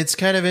 but it's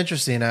kind of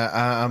interesting.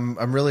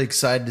 I'm really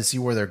excited to see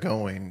where they're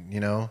going,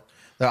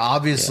 They're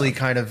obviously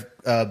kind of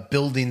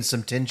building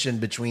some tension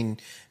between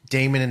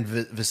Daemon and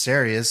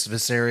Viserys.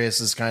 Viserys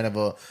is kind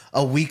of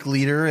a weak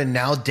leader, and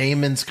now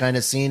Daemon's kind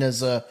of seen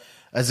as a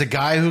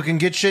guy who can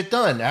get shit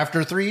done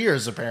after 3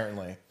 years,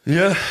 apparently.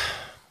 Yeah.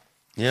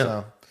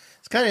 So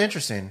it's kind of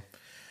interesting.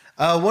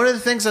 One of the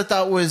things I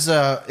thought was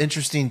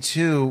interesting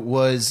too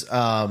was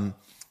the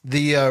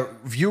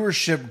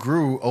viewership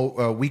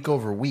grew week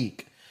over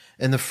week.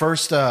 In the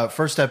first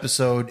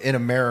episode in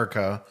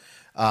America,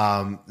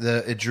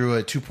 it drew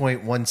a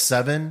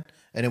 2.17,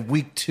 and in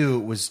week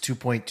 2 it was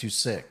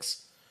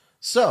 2.26.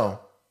 So,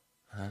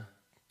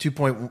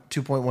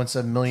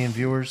 2.17 million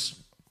viewers.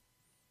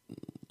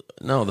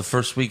 No, the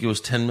first week it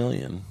was 10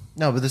 million.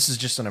 No, but this is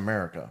just in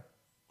America.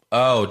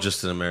 Oh,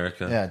 just in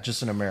America. Yeah,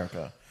 just in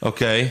America.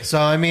 Okay.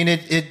 So I mean,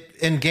 it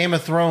in Game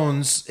of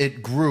Thrones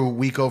it grew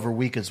week over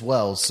week as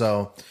well.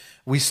 So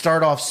we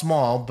start off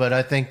small, but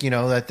I think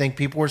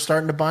people were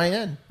starting to buy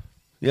in.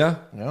 Yeah.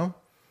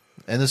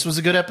 And this was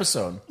a good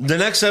episode. The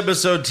next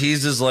episode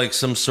teases like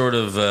some sort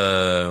of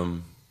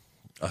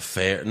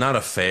affair, not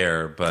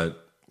affair, but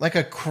like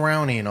a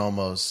crowning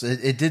almost.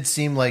 It did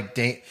seem like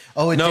but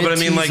I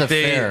mean like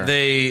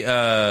they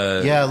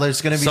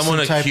there's going to be someone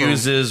some type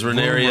accuses of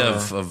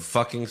Rhaenyra of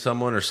fucking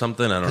someone or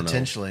something. I don't know.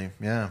 Potentially,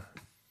 yeah.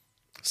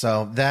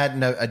 So that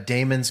a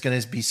Daemon's going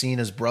to be seen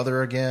as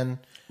brother again,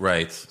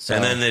 right? So,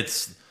 and then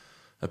it's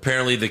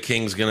apparently the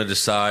king's going to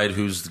decide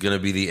who's going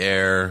to be the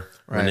heir,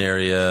 right.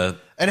 Rhaenyra,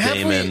 and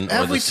Daemon,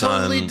 have we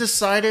son. totally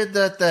decided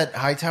that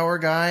Hightower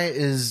guy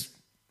is?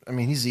 I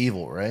mean, he's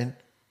evil, right?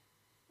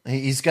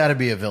 He's got to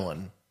be a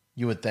villain.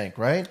 You would think,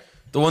 right?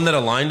 The one that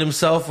aligned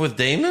himself with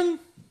Daemon?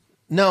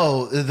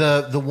 No,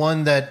 the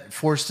one that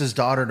forced his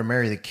daughter to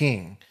marry the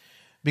king.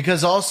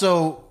 Because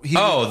also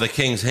the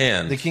king's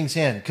hand. The king's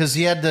hand. Because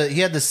he had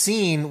the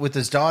scene with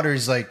his daughter.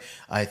 He's like,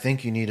 I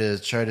think you need to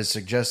try to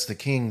suggest the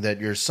king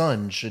that your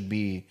son should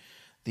be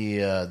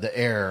the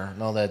heir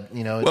and all that.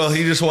 Well,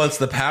 he just wants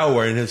the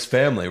power in his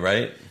family,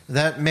 right?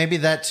 Maybe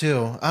that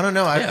too. I don't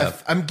know.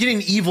 I'm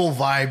getting evil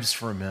vibes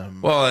from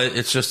him. Well,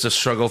 it's just a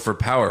struggle for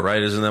power,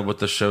 right? Isn't that what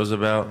the show's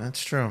about?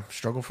 That's true.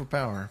 Struggle for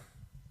power.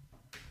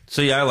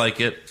 So yeah, I like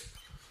it.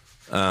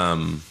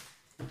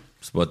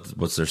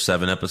 What's there,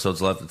 7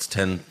 episodes left? It's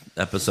 10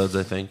 episodes,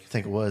 I think. I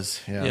think it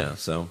was, yeah. Yeah,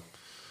 so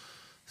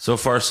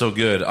far so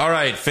good. All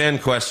right, fan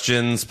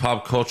questions,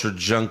 pop culture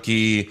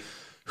junkie.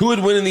 Who would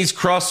win in these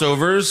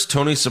crossovers?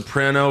 Tony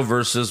Soprano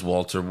versus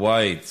Walter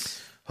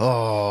White.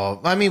 Oh,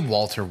 I mean,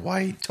 Walter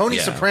White. Tony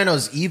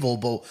Soprano's evil,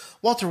 but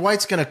Walter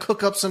White's going to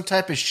cook up some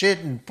type of shit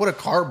and put a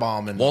car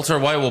bomb in. Walter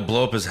White will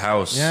blow up his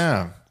house.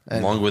 Yeah.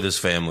 Along with his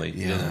family.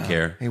 He doesn't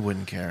care. He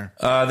wouldn't care.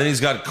 Then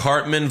he's got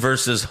Cartman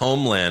versus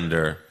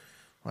Homelander.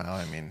 Well,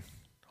 I mean,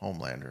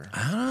 Homelander.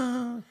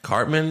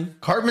 Cartman?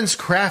 Cartman's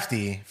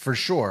crafty, for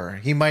sure.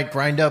 He might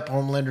grind up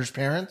Homelander's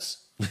parents.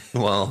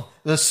 Well,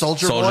 the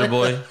soldier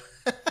boy.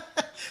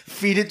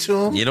 Feed it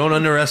to him. You don't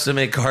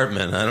underestimate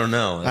Cartman. I don't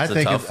know. I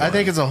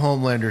think it's a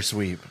Homelander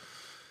sweep.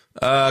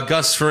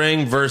 Gus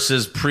Fring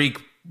versus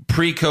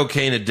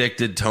pre-cocaine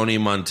addicted Tony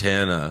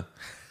Montana.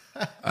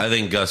 I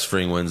think Gus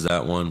Fring wins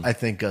that one. I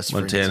think Gus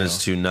Fring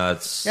Montana's too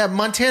nuts. Yeah,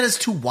 Montana's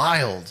too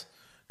wild.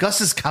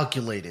 Gus is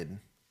calculated.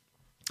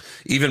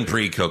 Even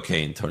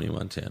pre-cocaine, Tony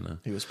Montana.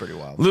 He was pretty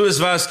wild. Luis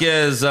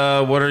Vasquez,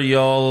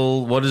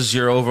 what is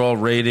your overall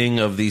rating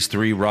of these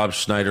 3 Rob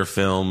Schneider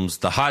films?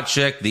 The Hot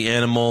Chick, The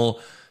Animal,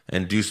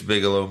 and Deuce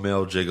Bigalow,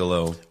 Male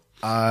Gigolo.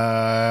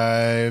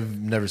 I've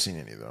never seen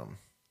any of them.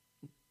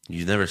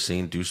 You've never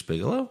seen Deuce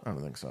Bigalow? I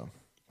don't think so.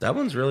 That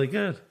one's really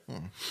good.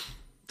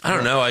 I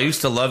don't know. I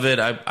used to love it.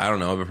 I don't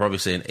know. I would probably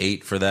say an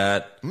 8 for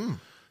that.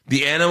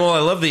 The Animal, I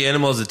love The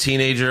Animal as a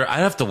teenager. I'd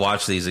have to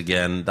watch these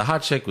again. The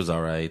Hot Chick was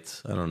all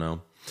right. I don't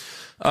know.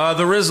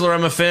 The Rizzler,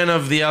 I'm a fan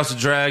of The House of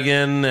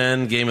Dragon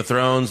and Game of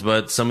Thrones,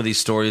 but some of these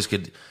stories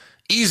could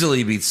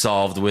easily be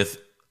solved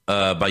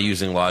by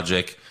using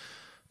logic.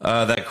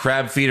 That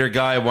crab feeder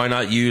guy, why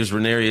not use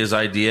Rhaenyra's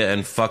idea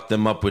and fuck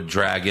them up with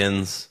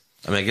dragons?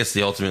 I mean, I guess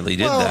they ultimately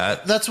did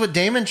that. That's what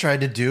Daemon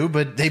tried to do,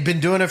 but they've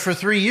been doing it for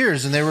 3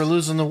 years and they were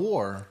losing the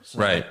war. So.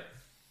 Right.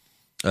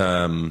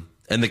 And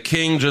the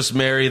king just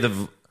married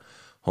the...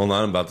 Hold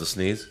on, I'm about to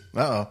sneeze.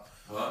 Uh-oh.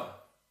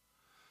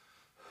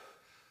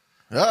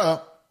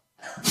 Uh-oh.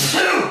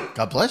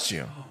 God bless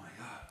you. Oh, my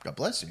God. God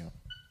bless you.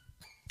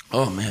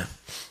 Oh, man.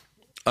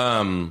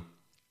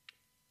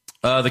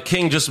 The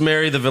king just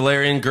married the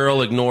Valerian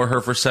girl, ignore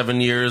her for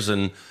 7 years,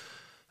 and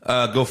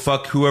go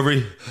fuck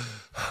whoever...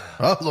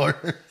 Oh, Lord.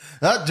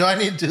 Do I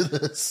need to do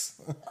this?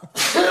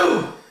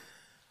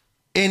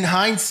 In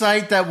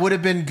hindsight, that would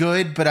have been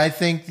good, but I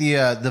think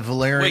the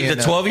Valerian... Wait,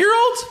 the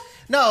 12-year-old?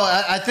 No,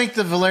 I think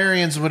the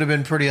Valerians would have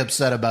been pretty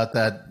upset about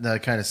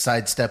that kind of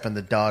sidestepping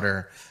the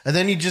daughter. And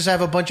then you just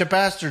have a bunch of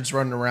bastards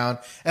running around.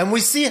 And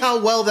we see how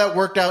well that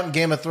worked out in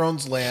Game of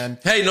Thrones land.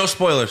 Hey, no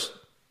spoilers.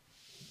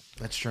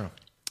 That's true.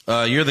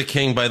 You're the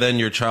king. By then,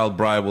 your child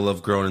bride will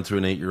have grown into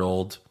an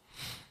 18-year-old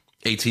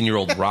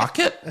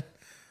rocket?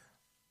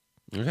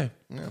 Okay.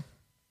 Yeah.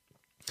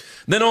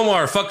 Then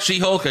Omar, fuck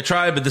She-Hulk. I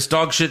tried, but this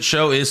dog shit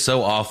show is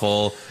so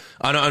awful.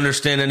 I don't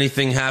understand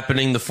anything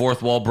happening. The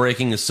fourth wall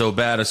breaking is so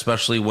bad,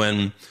 especially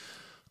when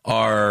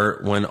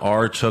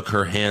R took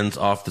her hands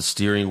off the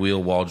steering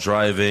wheel while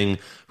driving.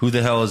 Who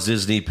the hell is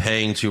Disney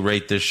paying to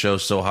rate this show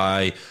so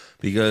high?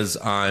 Because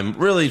I'm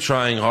really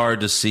trying hard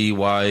to see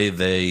why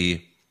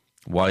they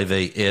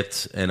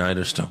it, and I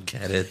just don't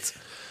get it.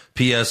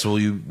 P.S. Will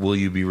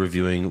you be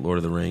reviewing Lord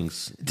of the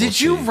Rings?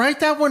 Did you write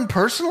that one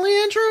personally,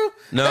 Andrew?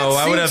 No,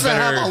 I would have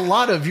better. Have a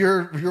lot of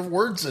your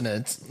words in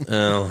it.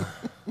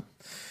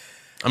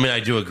 I mean,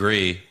 I do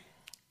agree.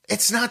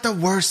 It's not the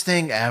worst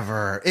thing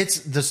ever. It's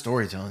the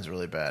storytelling's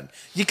really bad.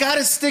 You got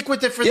to stick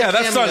with it for the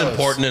that's not cameos.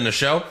 important in a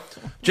show.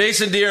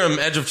 Jason Deerham,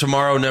 Edge of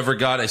Tomorrow never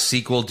got a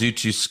sequel due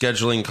to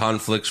scheduling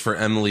conflicts for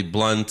Emily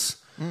Blunt.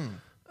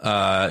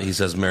 He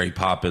says Mary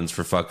Poppins,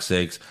 for fuck's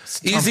sakes.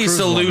 Easy Cruise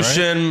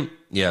solution. one, right?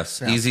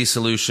 Yes, easy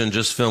solution.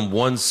 Just film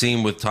one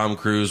scene with Tom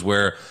Cruise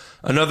where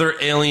another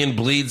alien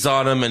bleeds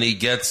on him and he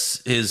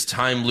gets his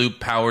time loop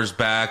powers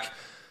back.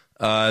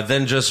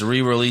 Then just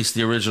re-release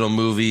the original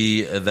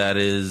movie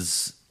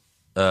release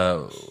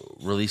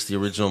the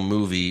original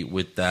movie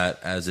with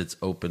that as its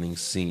opening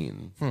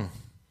scene.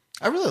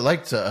 I really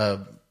liked Edge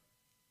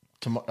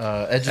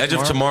Edge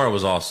of Tomorrow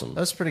was awesome.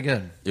 That's pretty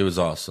good. It was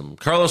awesome.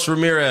 Carlos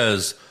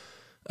Ramirez,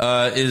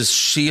 is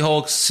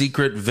She-Hulk's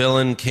secret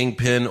villain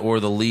Kingpin or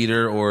the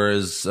leader, or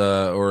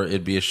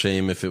it'd be a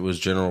shame if it was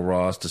General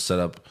Ross to set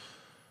up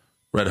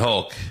Red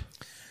Hulk?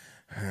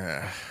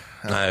 I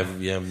have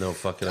no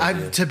fucking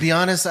idea. To be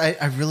honest,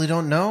 I really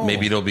don't know.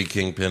 Maybe it'll be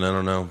Kingpin. I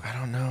don't know. I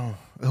don't know.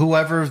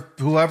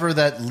 Whoever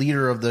that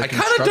leader of the I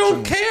kind of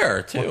don't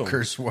care too.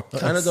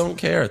 Kind of don't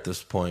care at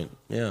this point.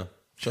 Yeah,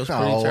 show's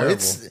pretty terrible.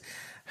 It's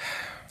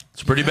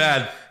pretty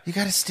bad. You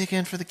got to stick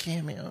in for the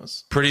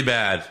cameos. Pretty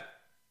bad.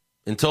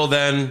 Until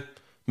then,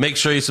 make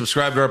sure you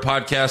subscribe to our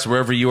podcast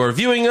wherever you are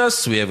viewing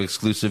us. We have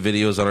exclusive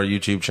videos on our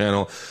YouTube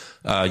channel,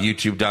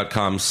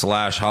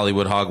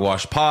 youtube.com/Hollywood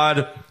Hogwash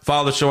Pod.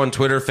 Follow the show on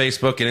Twitter,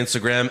 Facebook, and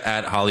Instagram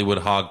at Hollywood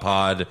Hog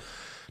Pod.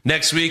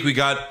 Next week, we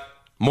got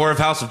more of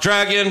House of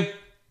Dragon,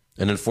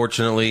 and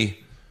unfortunately,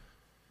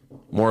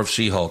 more of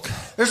She-Hulk.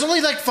 There's only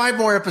like 5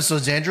 more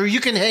episodes, Andrew. You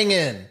can hang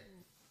in.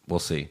 We'll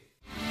see.